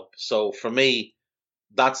he'd help. So for me,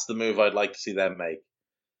 that's the move I'd like to see them make.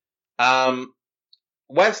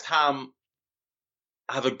 West Ham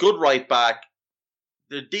have a good right back.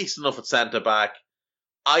 They're decent enough at centre back.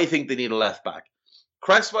 I think they need a left back.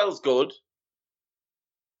 Cresswell's good,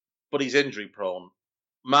 but he's injury prone.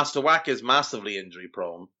 Masuaku is massively injury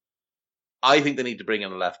prone. I think they need to bring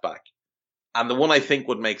in a left back. And the one I think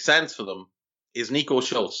would make sense for them is Nico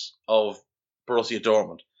Schulz of Borussia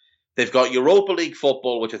Dortmund. They've got Europa League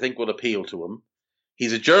football, which I think would appeal to him.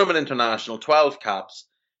 He's a German international, 12 caps.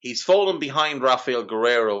 He's fallen behind Rafael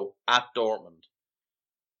Guerreiro at Dortmund.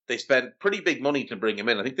 They spent pretty big money to bring him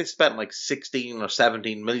in. I think they spent like 16 or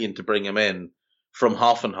 17 million to bring him in from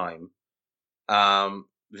Hoffenheim.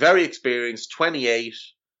 Very experienced, 28.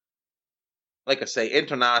 Like I say,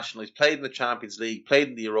 international. He's played in the Champions League, played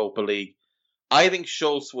in the Europa League. I think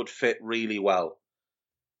Schulz would fit really well.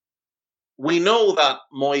 We know that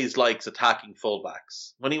Moyes likes attacking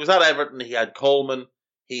fullbacks. When he was at Everton, he had Coleman,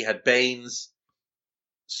 he had Baines.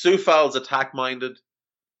 Soufal's attack-minded.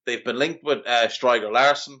 They've been linked with Stryger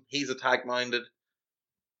Larson. He's attack-minded.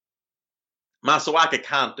 Masuaku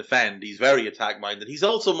can't defend. He's very attack-minded. He's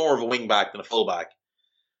also more of a wing-back than a full-back.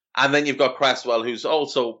 And then you've got Cresswell, who's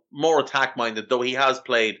also more attack-minded, though he has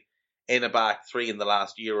played in a back three in the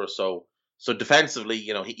last year or so. So defensively,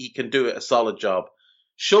 he can do a solid job.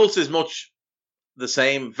 Schulz is much the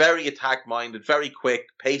same. Very attack-minded, very quick,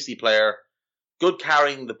 pacey player. Good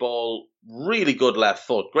carrying the ball. Really good left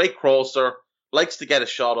foot. Great crosser. Likes to get a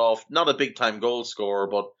shot off. Not a big-time goal scorer,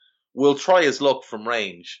 but will try his luck from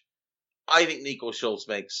range. I think Nico Schulz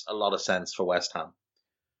makes a lot of sense for West Ham.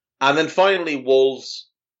 And then finally, Wolves.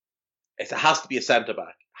 It has to be a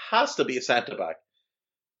centre-back. Has to be a centre-back.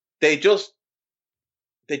 They don't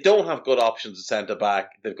have good options at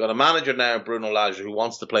centre-back. They've got a manager now, Bruno Lage, who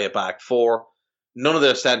wants to play a back four. None of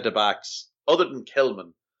their centre-backs, other than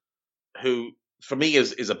Kilman, who for me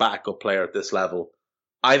is a backup player at this level.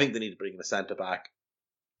 I think they need to bring in a centre-back.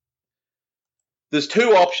 There's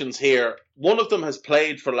two options here. One of them has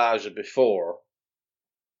played for Lage before.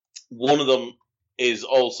 One of them is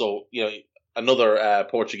also, another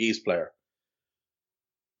Portuguese player.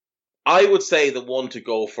 I would say the one to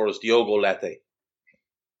go for is Diogo Leite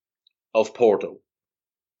of Porto.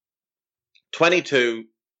 22,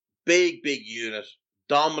 big unit,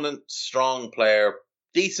 dominant, strong player,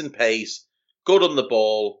 decent pace, good on the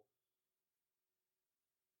ball.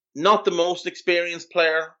 Not the most experienced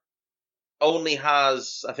player. Only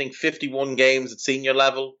has, I think, 51 games at senior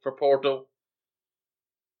level for Porto.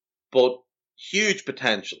 But huge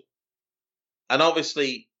potential. And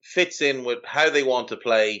obviously fits in with how they want to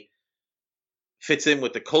play. Fits in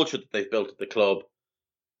with the culture that they've built at the club.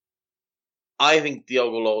 I think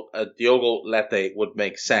Diogo Leite would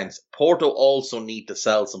make sense. Porto also need to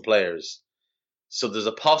sell some players. So there's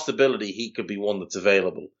a possibility he could be one that's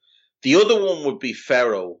available. The other one would be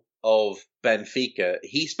Ferro of Benfica.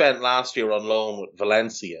 He spent last year on loan with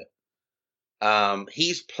Valencia.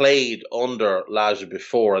 He's played under Lage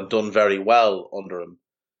before and done very well under him.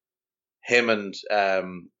 Him and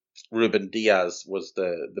Ruben Diaz was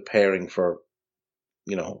the pairing for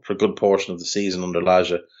for a good portion of the season under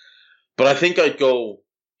Laja. But I think I'd go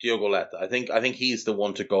Diogo Leite. I think he's the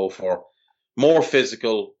one to go for. More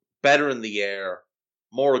physical, better in the air,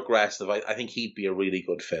 more aggressive. I think he'd be a really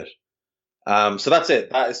good fit. So that's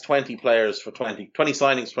it. That is 20 players for 20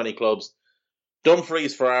 signings, 20 clubs.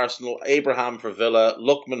 Dumfries for Arsenal, Abraham for Villa,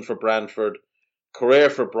 Lookman for Brentford, Correa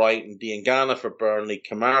for Brighton, Diangana for Burnley,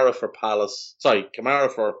 Kamara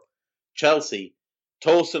for Chelsea,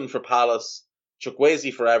 Tosin for Palace,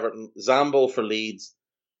 Chukwueze for Everton, Zambo for Leeds,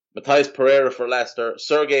 Matthias Pereira for Leicester,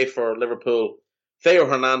 Sergei for Liverpool, Theo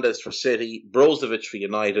Hernandez for City, Brozovic for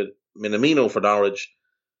United, Minamino for Norwich,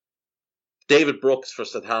 David Brooks for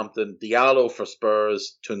Southampton, Diallo for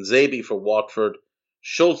Spurs, Tuanzebe for Watford,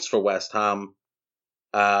 Schultz for West Ham,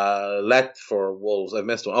 Let for Wolves. I've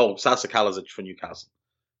missed one. Oh, Sasa Kalajic for Newcastle.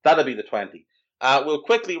 That'll be the 20. We'll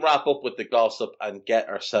quickly wrap up with the gossip and get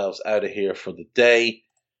ourselves out of here for the day.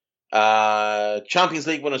 Champions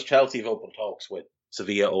League winners Chelsea have opened talks with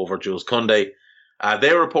Sevilla over Jules Koundé.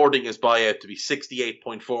 They're reporting his buyout to be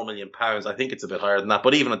 £68.4 million. I think it's a bit higher than that,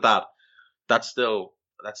 but even at that, that's still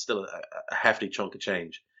a hefty chunk of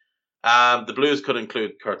change. The Blues could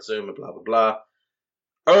include Kurt Zouma, blah, blah, blah.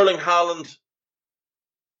 Erling Haaland,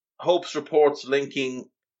 hopes reports linking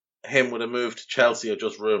him with a move to Chelsea are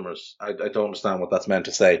just rumours. I don't understand what that's meant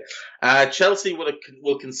to say. Chelsea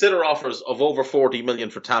will consider offers of over 40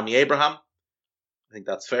 million for Tammy Abraham. I think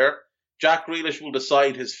that's fair. Jack Grealish will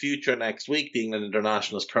decide his future next week. The England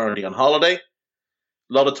international is currently on holiday. A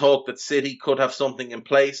lot of talk that City could have something in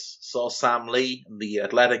place. Saw Sam Lee in The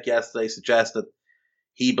Athletic yesterday suggest that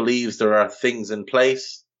he believes there are things in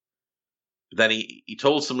place. But then he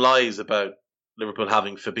told some lies about Liverpool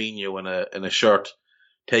having Fabinho in a shirt,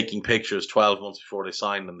 taking pictures 12 months before they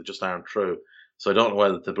signed them that just aren't true. So I don't know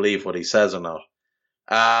whether to believe what he says or not.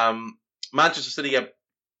 Manchester City are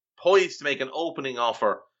poised to make an opening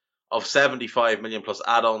offer of 75 million plus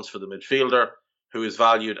add-ons for the midfielder, who is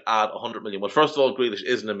valued at 100 million. Well, first of all, Grealish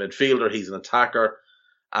isn't a midfielder, he's an attacker.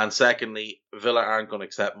 And secondly, Villa aren't going to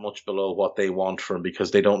accept much below what they want for him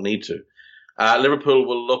because they don't need to. Liverpool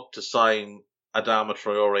will look to sign Adama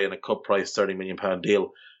Traore in a cut price £30 million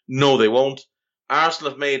deal. No, they won't.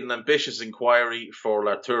 Arsenal have made an ambitious inquiry for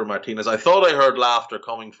Lautaro Martinez. I thought I heard laughter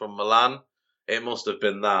coming from Milan. It must have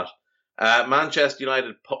been that. Manchester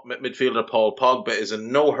United midfielder Paul Pogba is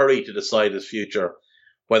in no hurry to decide his future,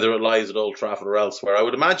 whether it lies at Old Trafford or elsewhere. I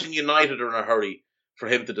would imagine United are in a hurry for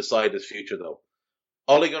him to decide his future, though.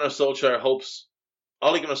 Ole Gunnar Solskjaer's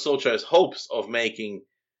hopes of making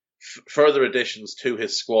further additions to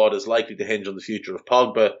his squad is likely to hinge on the future of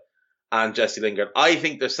Pogba and Jesse Lingard. I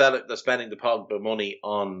think they're spending the Pogba money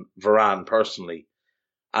on Varane personally,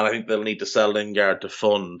 and I think they'll need to sell Lingard to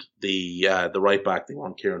fund the right back they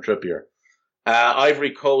want, Kieran Trippier.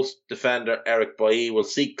 Ivory Coast defender Eric Bailly will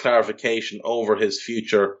seek clarification over his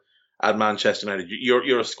future at Manchester United.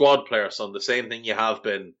 You're a squad player, son. The same thing you have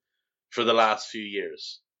been for the last few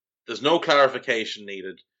years. There's no clarification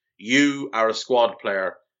needed. You are a squad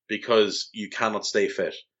player because you cannot stay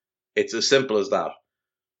fit. It's as simple as that.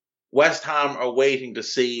 West Ham are waiting to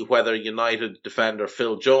see whether United defender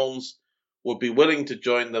Phil Jones would be willing to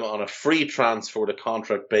join them on a free transfer with a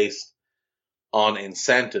contract based on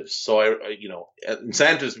incentives. So,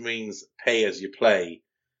 incentives means pay as you play.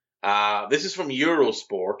 This is from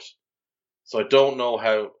Eurosport, so I don't know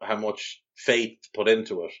how much faith to put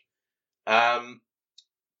into it.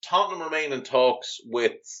 Tottenham remain in talks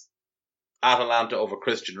with Atalanta over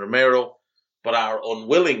Christian Romero, but are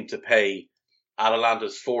unwilling to pay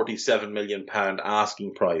Atalanta's £47 million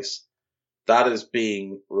asking price. That is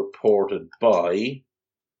being reported by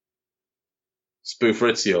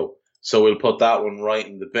Spoofrizio. So we'll put that one right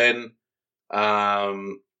in the bin.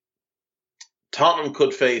 Tottenham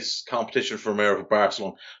could face competition for Romero for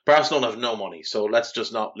Barcelona. Barcelona have no money, so let's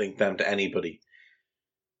just not link them to anybody.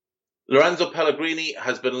 Lorenzo Pellegrini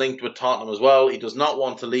has been linked with Tottenham as well. He does not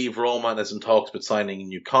want to leave Roma and is in talks with signing a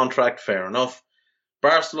new contract. Fair enough.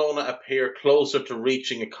 Barcelona appear closer to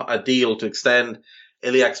reaching a deal to extend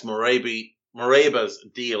Iliax Moreba's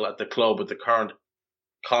deal at the club with the current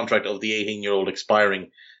contract of the 18-year-old expiring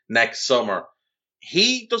next summer.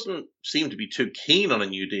 He doesn't seem to be too keen on a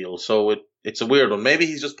new deal, so it's a weird one. Maybe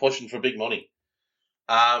he's just pushing for big money.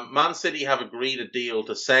 Man City have agreed a deal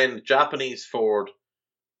to send Japanese forward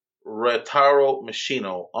Retaro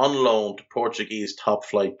Machino on loan to Portuguese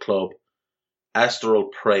top-flight club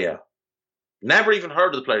Estoril Praia. Never even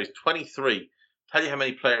heard of the player. He's 23. Tell you how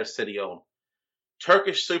many players City own.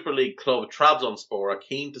 Turkish Super League club Trabzonspor are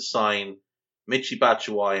keen to sign Michy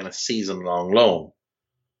Batshuayi in a season-long loan.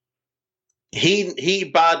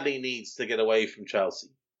 He badly needs to get away from Chelsea.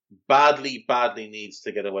 badly needs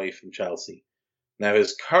to get away from Chelsea. Now,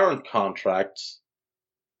 his current contract,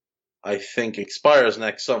 I think, expires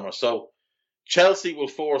next summer. So Chelsea will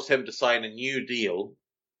force him to sign a new deal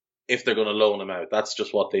if they're going to loan him out. That's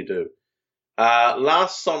just what they do.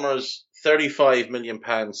 Last summer's £35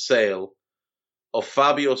 million sale of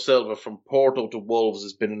Fabio Silva from Porto to Wolves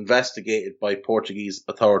has been investigated by Portuguese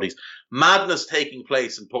authorities. Madness taking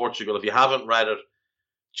place in Portugal. If you haven't read it,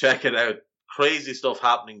 check it out. Crazy stuff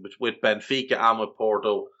happening with Benfica and with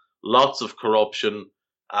Porto. Lots of corruption.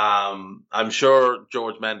 I'm sure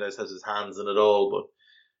George Mendes has his hands in it all, but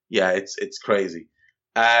yeah, it's crazy.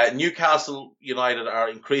 Newcastle United are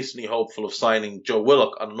increasingly hopeful of signing Joe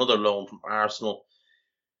Willock on another loan from Arsenal.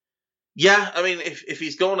 Yeah, I mean, if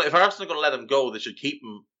Arsenal are going to let him go, they should keep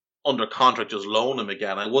him under contract, just loan him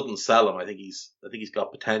again. I wouldn't sell him. I think he's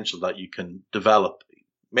got potential that you can develop. It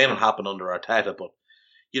may not happen under Arteta, but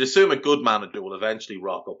you'd assume a good manager will eventually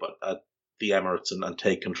rock up at the Emirates and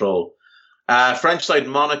take control. French side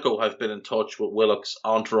Monaco have been in touch with Willock's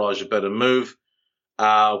entourage about a move,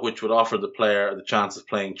 which would offer the player the chance of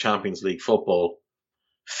playing Champions League football.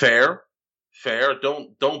 Fair.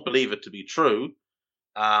 Don't believe it to be true.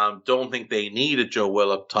 Don't think they need a Joe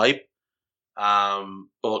Willock type.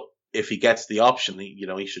 But if he gets the option,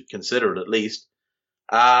 he should consider it at least.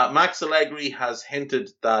 Max Allegri has hinted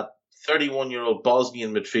that 31-year-old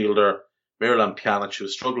Bosnian midfielder Miralem Pjanic, who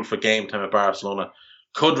has struggled for game time at Barcelona,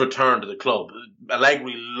 could return to the club.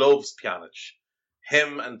 Allegri loves Pjanic.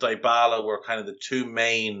 Him and Dybala were kind of the two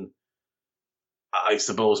main, I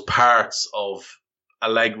suppose, parts of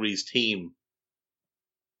Allegri's team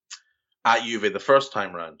at Juve the first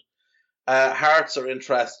time round. Hearts are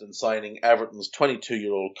interested in signing Everton's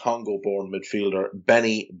 22-year-old Congo-born midfielder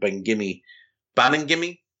Benny Bangimi.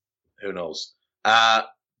 Baningimi? Who knows?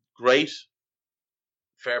 Great.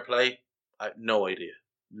 Fair play. I have no idea.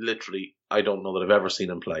 Literally, I don't know that I've ever seen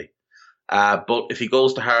him play. But if he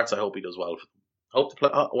goes to Hearts, I hope he does well for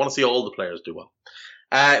them. I want to see all the players do well.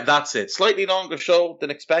 That's it. Slightly longer show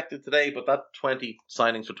than expected today, but that 20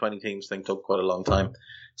 signings for 20 teams thing took quite a long time.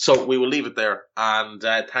 So we will leave it there. And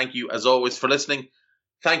thank you, as always, for listening.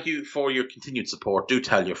 Thank you for your continued support. Do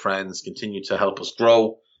tell your friends. Continue to help us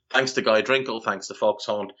grow. Thanks to Guy Drinkle. Thanks to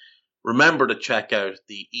Foxhound. Remember to check out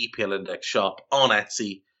the EPL Index shop on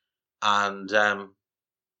Etsy and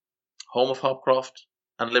home of Hopcroft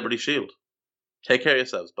and Liberty Shield. Take care of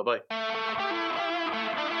yourselves. Bye-bye.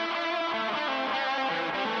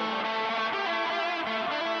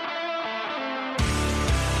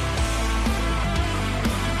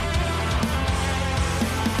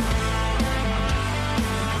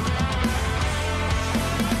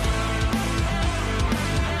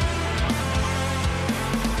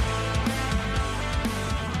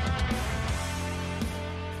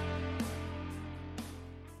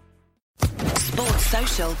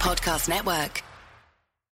 Social Podcast Network.